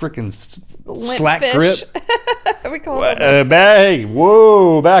that freaking slack grip. We call it. Hey,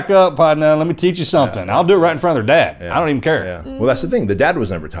 whoa, back up, partner. Let me teach you something. I'll do it right in front of their dad. I don't even care. Yeah. Well, that's the thing. The dad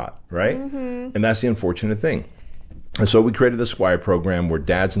was never taught, right? And that's the unfortunate thing. And so we created the Squire program where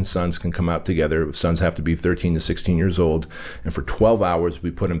dads and sons can come out together. Sons have to be 13 to 16 years old. And for 12 hours,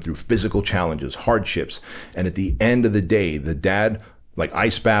 we put them through physical challenges, hardships. And at the end of the day, the dad, like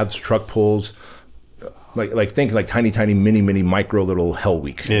ice baths, truck pulls, think like tiny, mini, micro little hell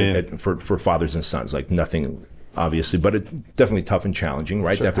week for fathers and sons. Like nothing, obviously, but it definitely tough and challenging,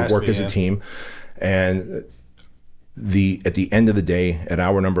 right? Sure, they have to work as a team. And at the end of the day, at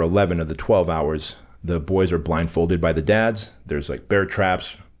hour number 11 of the 12 hours, the boys are blindfolded by the dads. There's like bear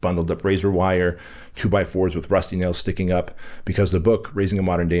traps, bundled up razor wire, 2x4s with rusty nails sticking up, because the book, Raising a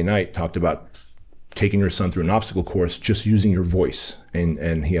Modern Day Knight, talked about taking your son through an obstacle course, just using your voice.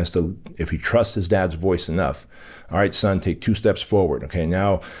 And he has to, if he trusts his dad's voice enough, all right, son, take 2 steps forward. Okay,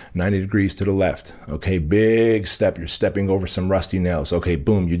 now 90 degrees to the left. Okay, big step. You're stepping over some rusty nails. Okay,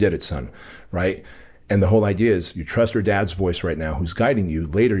 boom, you did it, son, right? And the whole idea is you trust your dad's voice right now who's guiding you.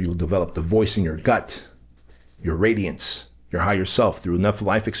 Later, you'll develop the voice in your gut, your radiance, your higher self. Through enough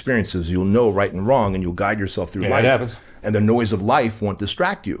life experiences, you'll know right and wrong, and you'll guide yourself through life. It happens. And the noise of life won't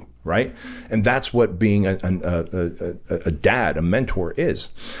distract you, right? And that's what being a dad, a mentor is.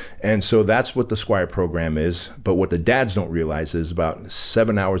 And so that's what the Squire program is. But what the dads don't realize is about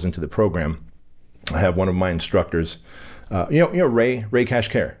 7 hours into the program, I have one of my instructors, Ray Cash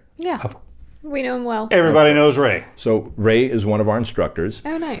Care. Yeah. We know him well. Everybody knows Ray. So Ray is one of our instructors.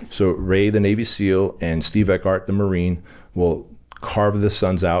 Oh, nice. So Ray, the Navy SEAL, and Steve Eckhart, the Marine, will carve the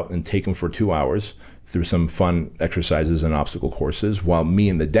sons out and take them for 2 hours through some fun exercises and obstacle courses, while me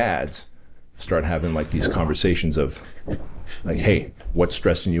and the dads start having like these conversations of like, hey, what's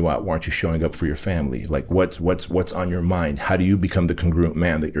stressing you out? Why aren't you showing up for your family? Like what's on your mind? How do you become the congruent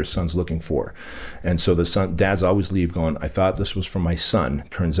man that your son's looking for? And so dads always leave going, I thought this was for my son.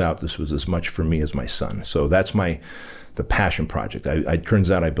 Turns out this was as much for me as my son. So that's the passion project. Turns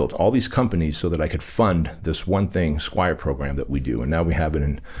out I built all these companies so that I could fund this one thing, Squire program that we do. And now we have it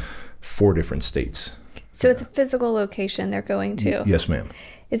in 4 different states. So it's a physical location they're going to? Yes, ma'am.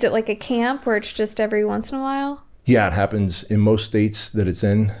 Is it like a camp where it's just every once in a while? Yeah, it happens in most states that it's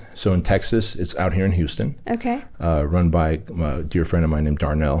in. So in Texas, it's out here in Houston. Okay. Run by a dear friend of mine named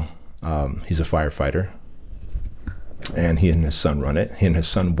Darnell. He's a firefighter. And he and his son run it. He and his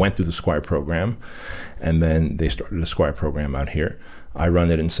son went through the Squire program, and then they started a Squire program out here. I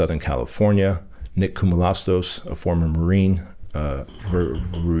run it in Southern California. Nick Koumalastos, a former Marine,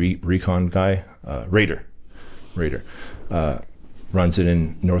 recon guy, Raider, runs it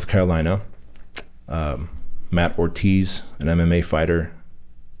in North Carolina. Matt Ortiz, an MMA fighter,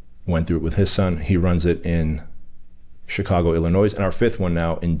 went through it with his son. He runs it in Chicago, Illinois, and our 5th one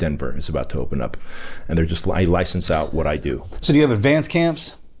now in Denver is about to open up. And I license out what I do. So do you have advanced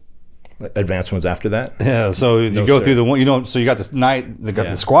camps? Advanced ones after that? Yeah, so you No, go sir. through the one, you know, so you got this knight, they got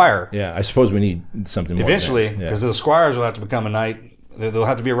the squire. Yeah, I suppose we need something more Eventually, advanced. because the squires will have to become a knight. There'll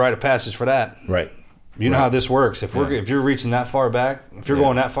have to be a rite of passage for that. Right. You know how this works. If we're if you're reaching that far back, if you're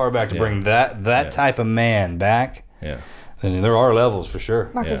going that far back to bring that type of man back, then there are levels for sure.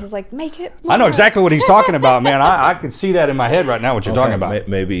 Marcus is like, make it. I know exactly what he's talking about, man. I can see that in my head right now. What you're talking about.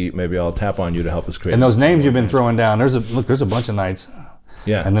 Maybe I'll tap on you to help us create. And those names you've been throwing down. There's a bunch of knights.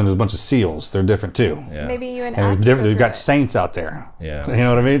 Yeah. And then there's a bunch of seals. They're different too. Yeah. Maybe you and And Axe there's different. go They've through got it. saints out there. Yeah. You know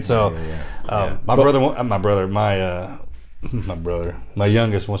what I mean? So, my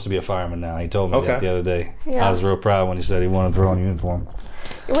youngest wants to be a fireman now. He told me that the other day. Yeah. I was real proud when he said he wanted to throw on uniform.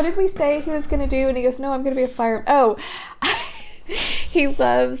 What did we say he was going to do? And he goes, no, I'm going to be a fireman. Oh, he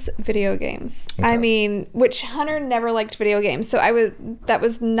loves video games. Okay. I mean, which Hunter never liked video games. So that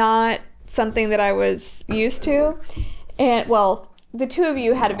was not something that I was used to. And well, the two of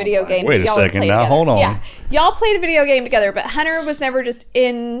you had a video game. Wait that a y'all would second play now, together. hold on. Yeah, y'all played a video game together, but Hunter was never just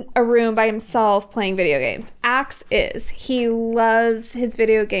in a room by himself playing video games. Axe is. He loves his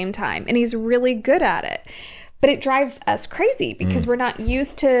video game time, and he's really good at it. But it drives us crazy because we're not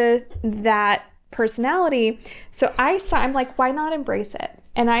used to that personality. So I'm like, why not embrace it?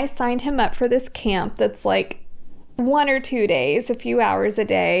 And I signed him up for this camp that's like 1 or 2 days, a few hours a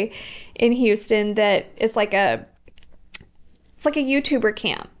day in Houston. That is like it's like a YouTuber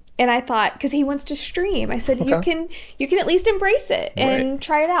camp. And I thought, because he wants to stream, I said, you can at least embrace it and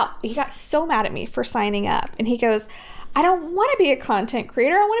try it out. He got so mad at me for signing up. And he goes, I don't want to be a content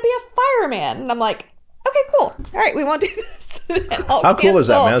creator. I want to be a fireman. And I'm like, okay, cool. All right, we won't do this. How cool is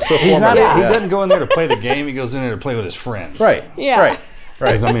that, man? It's so He formative. doesn't go in there to play the game. He goes in there to play with his friends. Right. Yeah. Right.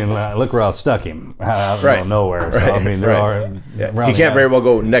 Right. I mean, look where I stuck him out of the middle of nowhere. So, I mean, there are. He can't very well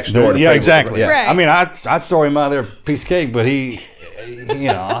go next door. To play with exactly. Yeah. Right. I mean, I'd throw him out there, piece of cake, but he, It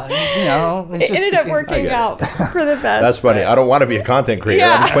ended up working out for the best. That's funny. I don't want to be a content creator.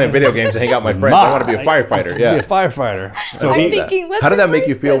 I'm just playing video games to hang out with my friends. I want to be a firefighter. Be a Yeah. firefighter. I'm thinking, let's How did that make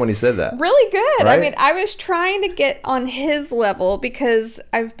you embrace feel this. when he said that? Really good. Right? I mean, I was trying to get on his level because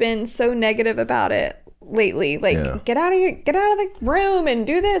I've been so negative about it lately. Like, get out of the room and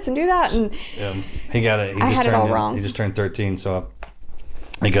do this and do that. And He got it. I had it all wrong. He just turned 13, so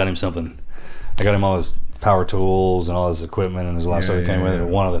I got him something. I got him all his power tools and all his equipment, and there's a lot of stuff that came with it.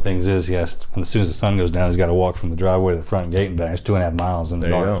 One of the things is as soon as the sun goes down, he's got to walk from the driveway to the front gate and back. It's 2.5 miles in the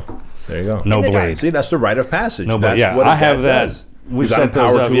There you dark. go. There you go. No In the dark. blades. See, that's the rite of passage. No, but that's yeah, what a I have dad that. does. We've You got him set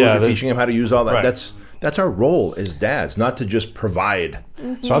those power up, tools. yeah, You're they- teaching him how to use all that. Right. That's our role as dads, not to just provide.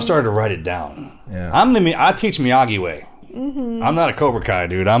 So I started to write it down. Yeah. I teach Miyagi way. I'm not a Cobra Kai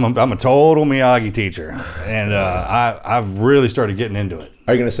dude. I'm a total Miyagi teacher, and I've really started getting into it.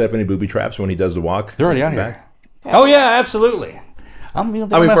 Are you going to set up any booby traps when he does the walk? They're already out here. Oh yeah, absolutely. I mean,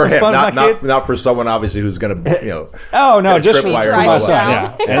 for him, not for someone obviously who's going to, Oh no, get a just for tripwire my or son.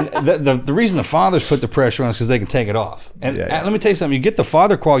 whatever. Yeah, and the reason the fathers put the pressure on is because they can take it off. And let me tell you something: you get the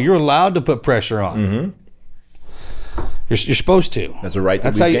father qual, you're allowed to put pressure on. Mm-hmm. You're supposed to. That's a right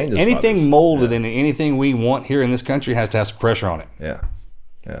that That's we've how gained as anything fathers. molded into anything we want here in this country has to have some pressure on it. Yeah.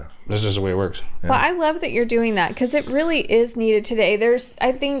 That's just the way it works. well, I love that you're doing that because it really is needed today.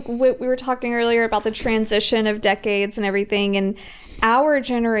 I think we were talking earlier about the transition of decades and everything, and our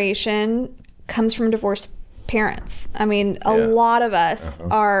generation comes from divorced parents. I mean, a lot of us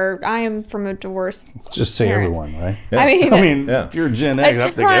I am from a divorced Just say parents. everyone, right? I mean, If you're Gen X, I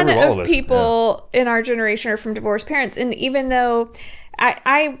a think ton all of of us. people in our generation are from divorced parents. And even though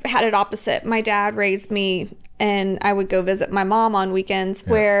I had it opposite, my dad raised me and I would go visit my mom on weekends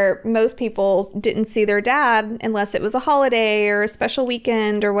where most people didn't see their dad unless it was a holiday or a special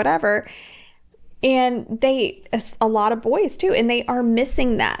weekend or whatever. And a lot of boys too, and they are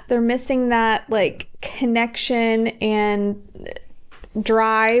missing that. They're missing that like connection and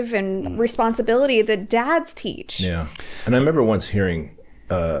drive and responsibility that dads teach. Yeah. And I remember once hearing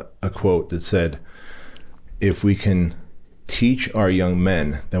a quote that said, if we can teach our young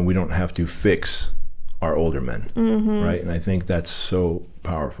men, then we don't have to fix our older men. Mm-hmm. Right? And I think that's so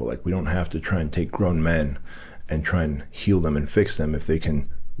powerful. Like, we don't have to try and take grown men and try and heal them and fix them if they can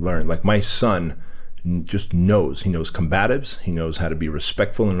learn. Like, my son just knows. He knows combatives. He knows how to be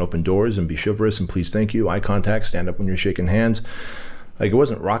respectful and open doors and be chivalrous and please, thank you, eye contact, stand up when you're shaking hands. Like, it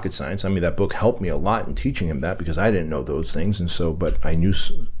wasn't rocket science. I mean, that book helped me a lot in teaching him that because I didn't know those things. And so, but I knew,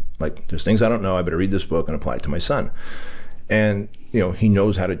 like, there's things I don't know. I better read this book and apply it to my son. And, he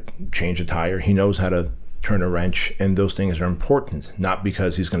knows how to change a tire. He knows how to turn a wrench, and those things are important, not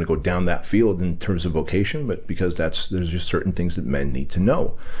because he's going to go down that field in terms of vocation, but because there's just certain things that men need to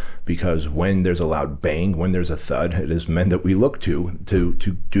know. Because when there's a loud bang, when there's a thud, it is men that we look to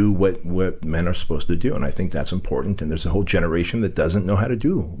do what men are supposed to do. And I think that's important. And there's a whole generation that doesn't know how to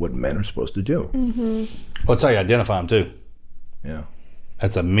do what men are supposed to do. Mm-hmm. Well, that's how you identify them too. Yeah.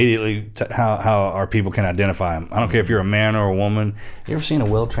 That's immediately how our people can identify them. I don't care if you're a man or a woman. You ever seen a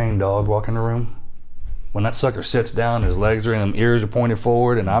well-trained dog walk in the room? When that sucker sits down, his legs are in him, ears are pointed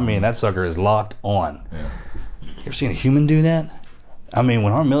forward, and I mean, that sucker is locked on. Yeah. You ever seen a human do that? I mean,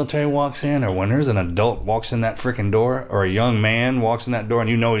 when our military walks in, or when there's an adult walks in that freaking door, or a young man walks in that door, and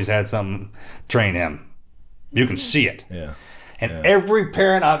you know he's had something train him, you can see it. Yeah. And every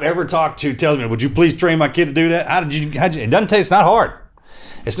parent I've ever talked to tells me, "Would you please train my kid to do that?" How'd you? It doesn't take. It's not hard.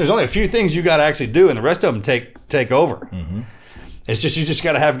 There's only a few things you got to actually do, and the rest of them take over. Mm-hmm. It's just you just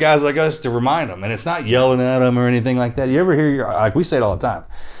got to have guys like us to remind them, and it's not yelling at them or anything like that. You ever hear like we say it all the time?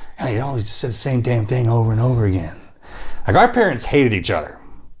 Hey, you always say the same damn thing over and over again. Like our parents hated each other.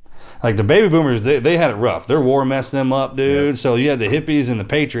 Like the baby boomers, they had it rough. Their war messed them up, dude. Yep. So you had the hippies and the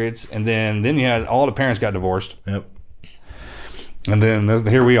patriots, and then you had all the parents got divorced. Yep. And then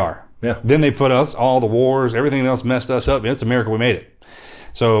here we are. Yeah. Then they put us, all the wars, everything else messed us up. It's America, we made it.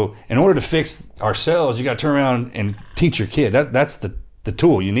 So in order to fix ourselves, you got to turn around and teach your kid. That's the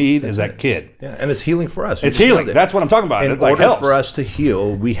tool you need is that kid. Yeah, and it's healing for us. It's healing. That's what I'm talking about. In it's order like for us to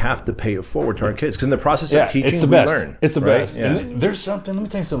heal, we have to pay it forward to our kids. Because in the process of teaching, it's the we best. learn. It's the best. Yeah. And there's something, let me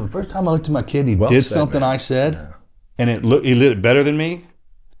tell you something. First time I looked at my kid, he did said, something man. I said, and he did it better than me.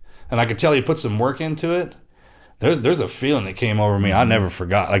 And I could tell he put some work into it. There's a feeling that came over me I never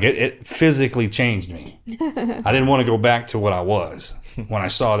forgot. Like it physically changed me. I didn't want to go back to what I was when I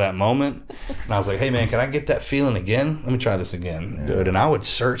saw that moment. And I was like, hey man, can I get that feeling again? Let me try this again. Good. And I would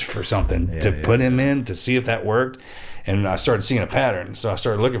search for something to put him in to see if that worked. And I started seeing a pattern. So I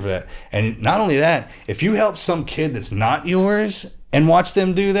started looking for that. And not only that, if you help some kid that's not yours and watch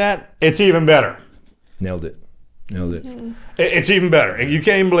them do that, it's even better. Nailed it. It's even better. You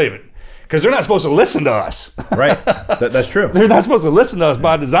can't even believe it. Because they're not supposed to listen to us. Right. That's true. They're not supposed to listen to us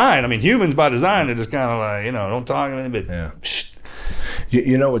by design. I mean, humans by design, they're just kind of like, don't talk anything, but yeah.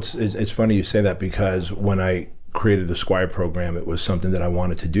 You know, it's funny you say that, because when I created the Squire program, it was something that I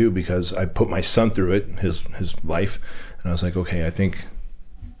wanted to do because I put my son through it, his life, and I was like, okay, I think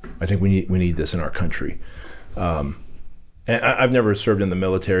we need this in our country. And I've never served in the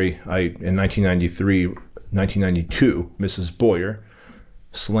military. In 1992, Mrs. Boyer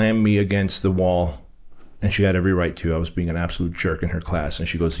slammed me against the wall, and she had every right to. I was being an absolute jerk in her class, and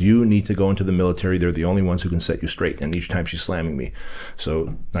she goes, you need to go into the military. They're the only ones who can set you straight. And each time she's slamming me. So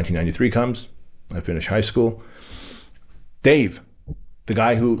 1993 comes, I finish high school. Dave,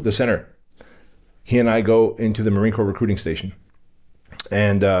 the center, he and I go into the Marine Corps recruiting station,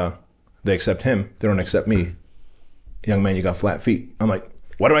 and they accept him. They don't accept me. Young man, you got flat feet. I'm like,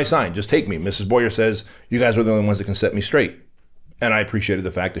 what do I sign? Just take me. Mrs. Boyer says, you guys are the only ones that can set me straight. And I appreciated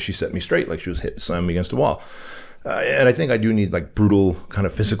the fact that she set me straight, like she was slamming me against the wall. And I think I do need like brutal kind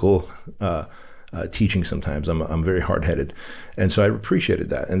of physical teaching sometimes. I'm very hard-headed. And so I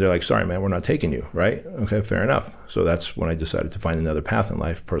appreciated that. And they're like, sorry, man, we're not taking you, right? Okay, fair enough. So that's when I decided to find another path in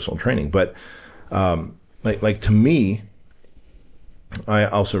life, personal training. But like to me, I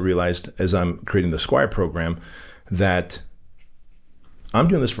also realized as I'm creating the Squire program that I'm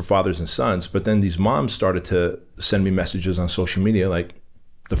doing this for fathers and sons, but then these moms started to send me messages on social media like,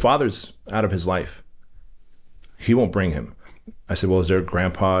 the father's out of his life. He won't bring him. I said, well, is there a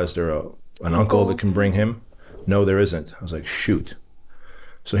grandpa? Is there an uncle that can bring him? No, there isn't. I was like, shoot.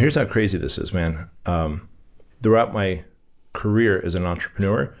 So here's how crazy this is, man. Throughout my career as an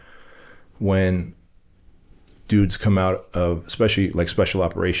entrepreneur, when dudes come out of, especially like special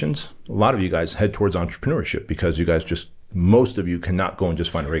operations, a lot of you guys head towards entrepreneurship because you guys most of you cannot go and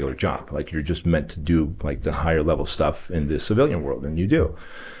just find a regular job. Like you're just meant to do like the higher level stuff in the civilian world, and you do.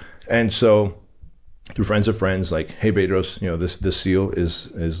 And so through friends of friends, like, hey, Bedros, this SEAL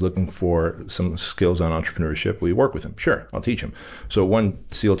is looking for some skills on entrepreneurship. Will you work with him? Sure, I'll teach him. So one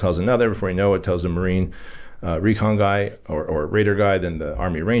SEAL tells another, before you know it, tells the Marine recon guy or Raider guy, then the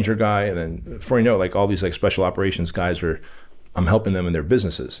Army Ranger guy, and then before you know it, like all these like special operations guys I'm helping them in their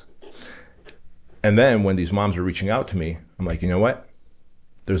businesses. And then when these moms are reaching out to me, I'm like, you know what?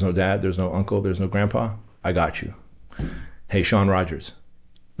 There's no dad, there's no uncle, there's no grandpa. I got you. Hey, Sean Rogers,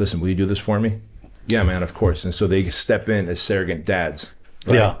 listen, will you do this for me? Yeah, man, of course. And so they step in as surrogate dads.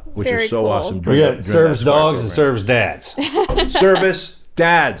 Right? Yeah. Which Very is so cool. awesome. We got service dogs and service dads. Service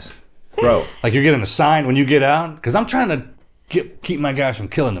dads, bro. Like you're getting assigned when you get out, because I'm trying to keep my guys from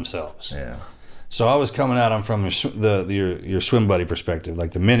killing themselves. Yeah. So I was coming at them from your swim buddy perspective.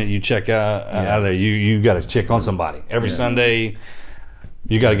 Like the minute you check out of there, you got to check on somebody every Sunday.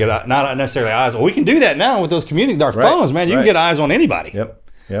 You got to get out, not necessarily eyes. Well, we can do that now with those our phones, man. You can get eyes on anybody.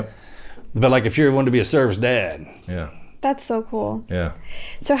 Yep. But like if you're wanting to be a service dad, That's so cool. Yeah.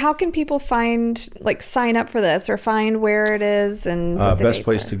 So how can people sign up for this or find where it is? And best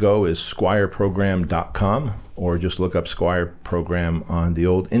place to go is squireprogram.com, or just look up Squire Program on the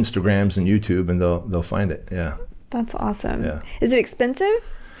old Instagrams and YouTube, and they'll find it. Yeah. That's awesome. Yeah. Is it expensive?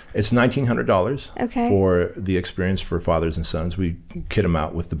 It's $1,900 for the experience for fathers and sons. We kit them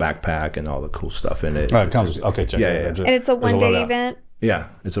out with the backpack and all the cool stuff in it. Right, it comes. Okay, check it out. And it's a one-day event? Yeah,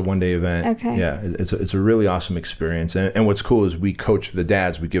 it's a one-day event. Okay. Yeah, it's a really awesome experience. And what's cool is we coach the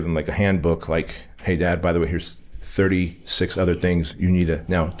dads. We give them like a handbook, like, hey, Dad, by the way, here's 36 other things you need to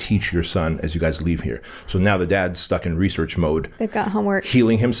now teach your son as you guys leave here. So now the dad's stuck in research mode. They've got homework.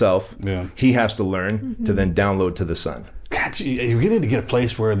 Healing himself. Yeah. He has to learn to then download to the son. God, you need to get a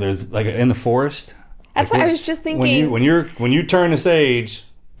place where there's like in the forest. That's what I was just thinking. When you turn this age,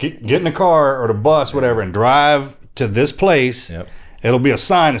 get in the car or the bus, whatever, and drive to this place. Yep. It'll be a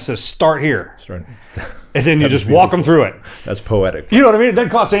sign that says "Start here," and then you That'd just be walk them through it. That's poetic. You know what I mean? It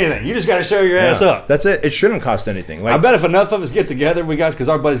doesn't cost anything. You just got to show your ass up. That's it. It shouldn't cost anything. Like, I bet if enough of us get together, because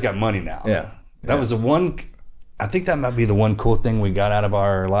our buddy's got money now. Yeah. That was the one. I think that might be the one cool thing we got out of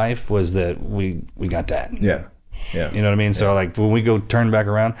our life was that we got that. Yeah. Yeah. You know what I mean? So like when we go turn back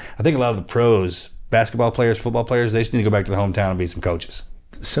around, I think a lot of the pros, basketball players, football players, they just need to go back to the hometown and be some coaches.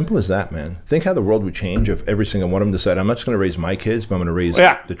 Simple as that, man. Think how the world would change if every single one of them decided, I'm not just going to raise my kids, but I'm going to raise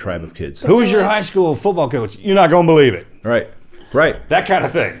the tribe of kids. Who was your high school football coach? You're not going to believe it. Right. That kind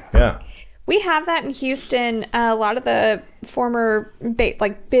of thing. Yeah. We have that in Houston. A lot of the former big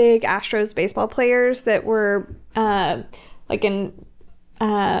Astros baseball players that were in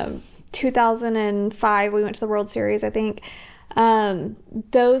 2005, we went to the World Series, I think.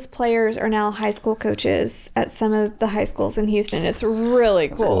 Those players are now high school coaches at some of the high schools in Houston. It's really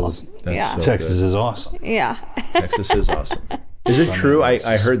cool. That's so Texas good. is awesome. Yeah. Texas is awesome. Is it true? I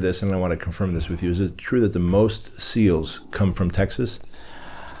heard this, and I want to confirm this with you. Is it true that the most seals come from Texas?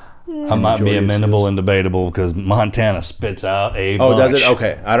 I might be amenable and debatable because Montana spits out a bunch. Oh, does it?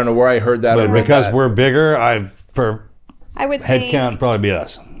 Okay. I don't know where I heard that. But because we're bigger, I would head think, count probably be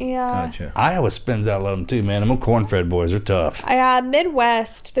us. Yeah. Gotcha. Iowa spins out a lot of them too, man. Them corn-fed boys are tough.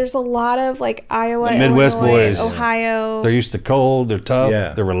 Midwest, there's a lot of Iowa, The Midwest Illinois, boys. Ohio. They're used to cold. They're tough.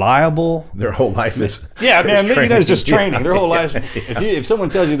 Yeah. They're reliable. Their whole life is Man. It's just training. Yeah. Their whole life. If someone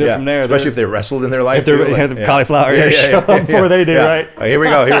tells you they're from there, especially if they wrestled in their life, if they have the cauliflower ears show up before they do, right? Oh, here we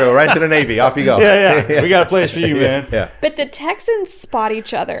go. Right to the Navy. Off you go. Yeah. We got a place for you, man. Yeah. But the Texans spot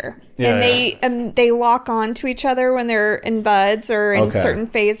each other, Yeah, and they lock on to each other when they're in buds or in certain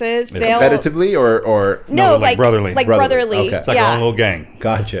phases. Competitively or no, like brotherly. like brotherly. Okay. It's like our own little gang.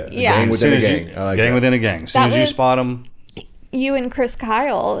 Gotcha. Yeah. Gang within a gang. I like gang that. within a gang. As soon as you spot them. You and Chris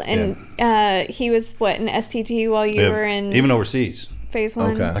Kyle, and he was in STT while you were in even overseas. phase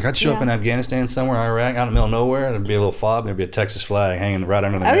one. Okay. Like I'd show up in Afghanistan somewhere, Iraq, out in the middle of nowhere. There'd be a little fob. There'd be a Texas flag hanging right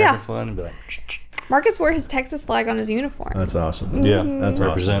under the American flag, and be like. Marcus wore his Texas flag on his uniform. That's awesome. Yeah, That's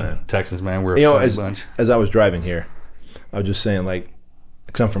represent awesome, man. Texans, man. We're a funny bunch. As I was driving here, I was just saying,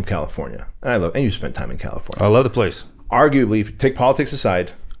 because I'm from California, and you spent time in California. I love the place. Arguably, if you take politics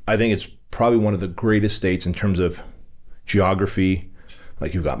aside, I think it's probably one of the greatest states in terms of geography.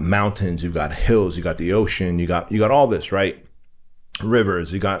 Like you've got mountains, you've got hills, you got the ocean, you got all this, right?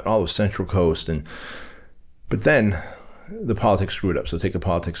 Rivers, you got all the Central Coast, but then the politics screwed up. So take the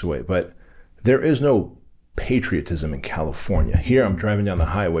politics away, but there is no patriotism in California. Here, I'm driving down the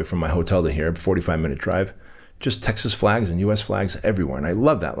highway from my hotel to here, a 45-minute drive, just Texas flags and U.S. flags everywhere. And I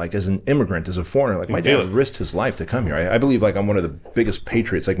love that. As an immigrant, as a foreigner, my dad risked his life to come here. I believe I'm one of the biggest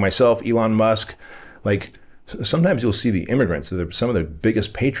patriots. Like myself, Elon Musk, sometimes you'll see the immigrants. They're some of the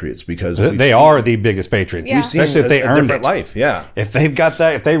biggest patriots because they are the biggest patriots. Yeah. Especially if they earned it. Life, yeah. If they've got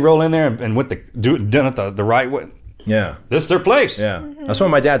that, if they roll in there and done it the right way. Yeah. This is their place. Yeah. That's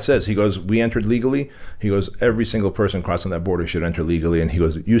what my dad says. He goes, we entered legally. He goes, every single person crossing that border should enter legally. And he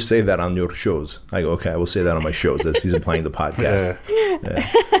goes, you say that on your shows. I go, okay, I will say that on my shows. He's implying the podcast.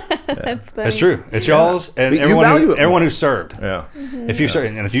 That's funny. That's true. It's y'all's and You everyone value it everyone more. who served. Yeah. If you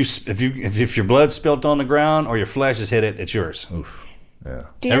served, and if your blood's spilt on the ground or your flesh has hit it, it's yours. Oof. Yeah.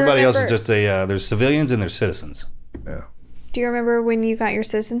 Everybody else is just there's civilians and there's citizens. Yeah. Do you remember when you got your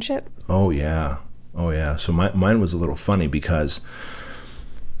citizenship? Oh, yeah. So mine was a little funny because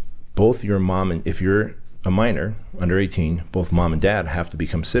both your mom and if you're a minor under 18, both mom and dad have to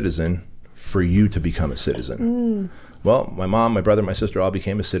become citizen for you to become a citizen. Well, my mom, my brother, my sister all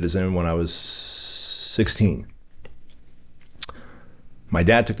became a citizen when I was 16. My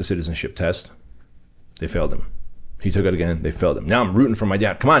dad took the citizenship test. They failed him. He took it again. They failed him. Now I'm rooting for my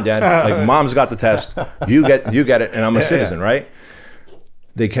dad. Come on, Dad. Like, Mom's got the test. You get it, and I'm a citizen, right?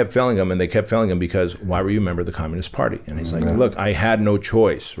 They kept failing him, and they kept failing him because why were you a member of the Communist Party? And he's like, look, I had no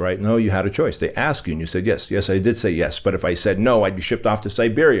choice, right? No, you had a choice. They asked you, and you said yes. Yes, I did say yes. But if I said no, I'd be shipped off to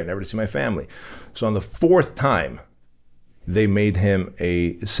Siberia, never to see my family. So on the 4th time, they made him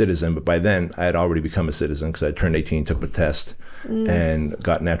a citizen. But by then, I had already become a citizen because I turned 18, took the test, and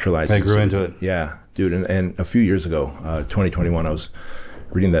got naturalized. They grew into it. Yeah, dude. And a few years ago, 2021, I was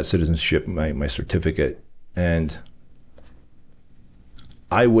reading that citizenship, my certificate, and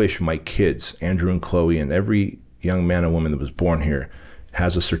I wish my kids, Andrew and Chloe, and every young man and woman that was born here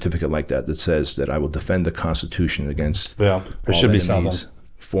has a certificate like that says that I will defend the Constitution against there should be something,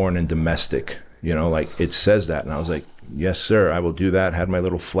 foreign and domestic. You know, like it says that, and I was like, yes, sir, I will do that. Had my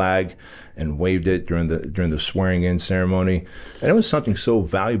little flag and waved it during the swearing in ceremony, and it was something so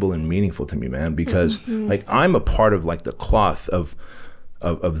valuable and meaningful to me, man, because like I'm a part of like the cloth of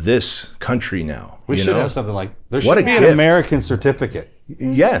this country now. We should have something like there should What a be an gift. American certificate.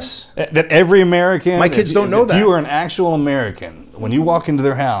 Yes. That every American, My kids don't know if that. you are an actual American, when you walk into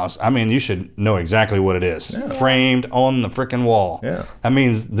their house, I mean, you should know exactly what it is. Framed on the freaking wall. Yeah. That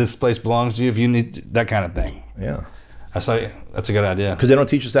means this place belongs to you if you need that kind of thing. Yeah. That's a good idea. Because they don't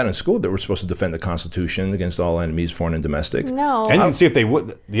teach us that in school, that we're supposed to defend the Constitution against all enemies, foreign and domestic. No. And you can see if they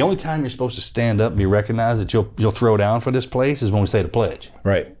would. The only time you're supposed to stand up and be recognized that you'll throw down for this place is when we say the pledge.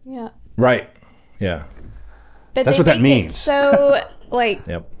 Right. Yeah. Right. Yeah. But That's they what that make it means. So like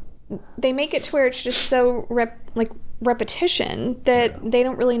Yep. they make it to where it's just so repetition that they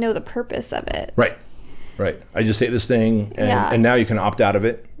don't really know the purpose of it. Right. Right. I just say this thing, and now you can opt out of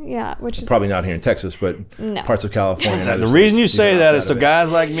it. Yeah, which is Probably not here in Texas, but parts of California. And The other reason you states, say can that opt is out so of it. guys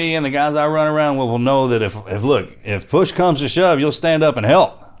like me and the guys I run around with will know that if push comes to shove, you'll stand up and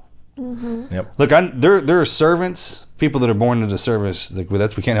help. Yep. Look, there are servants, people that are born into service. Like, we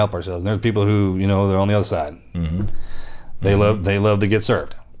can't help ourselves. There's people who they're on the other side. They love to get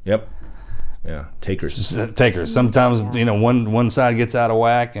served. Yep. Yeah. Takers. Takers. Sometimes one side gets out of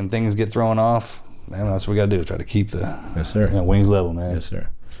whack and things get thrown off. Man, that's what we got to do. Try to keep the wings level, man. Yes, sir.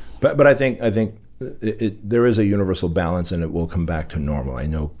 But I think there is a universal balance, and it will come back to normal. I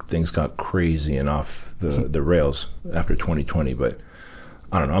know things got crazy and off the rails after 2020, but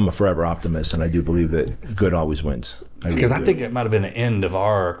I don't know. I'm a forever optimist, and I do believe that good always wins. Because I think it might have been the end of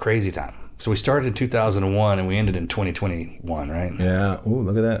our crazy time. So we started in 2001 and we ended in 2021, right? Yeah. Ooh,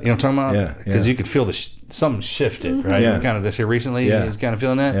 look at that. You know what I'm talking about? Yeah. Because you could feel something shifted, right? Yeah. You kind of just here recently, Yeah. you kind of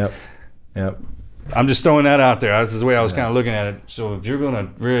feeling that? Yep. I'm just throwing that out there. This is the way I was kind of looking at it. So if you're going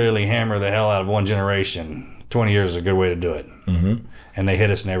to really hammer the hell out of one generation, 20 years is a good way to do it. And they hit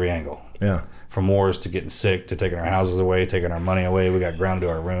us in every angle. Yeah. From wars to getting sick to taking our houses away, taking our money away. We got ground to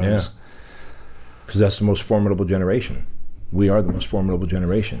our rooms. Because that's the most formidable generation. We are the most formidable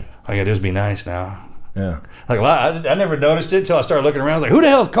generation. All you got to do is be nice now. Yeah. Like, I never noticed it until I started looking around. I was like, who the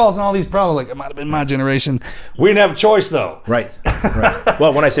hell is causing all these problems? Like, it might have been my generation. We didn't have a choice, though. Right.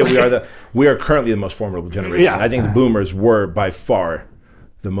 Well, when I say we are currently the most formidable generation. Yeah. I think the boomers were by far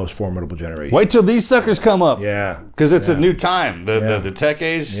the most formidable generation. Wait till these suckers come up. Yeah. Because it's a new time. The tech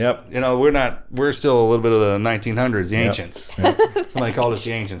age. Yep. We're still a little bit of the 1900s, the ancients. Somebody called us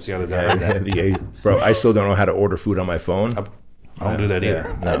the ancients the other day. I heard that. Bro, I still don't know how to order food on my phone. I don't do that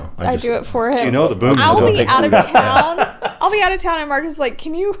either. No. I do it for him. So the boomers I'll don't be take out of food. town. I'll be out of town, and Marcus is like,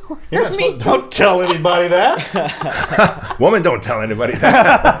 "Can you order me?" Don't tell anybody that. Woman, don't tell anybody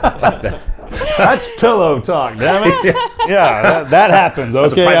that. That's pillow talk, damn it. Yeah, that happens.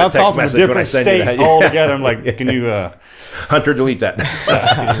 That's a Okay, private I'll text call from a message when I different send you state that. altogether. I'm like, can you... Hunter, delete that.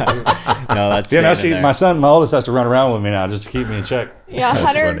 No, that's now staying in my there. my oldest has to run around with me now just to keep me in check. Yeah, That's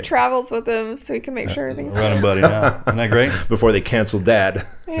Hunter funny. travels with him so we can make sure everything's Running buddy now. Isn't that great? Before they cancel Dad.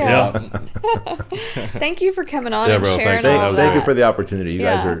 Yeah. Thank you for coming on Yeah, and bro, sharing thanks. all of Thank that. you for the opportunity. You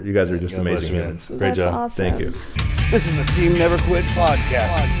Yeah. guys are just God bless amazing you, humans. man. That's Great job. awesome. Thank you. This is the Team Never Quit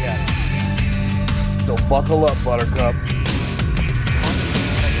podcast. So buckle up, Buttercup.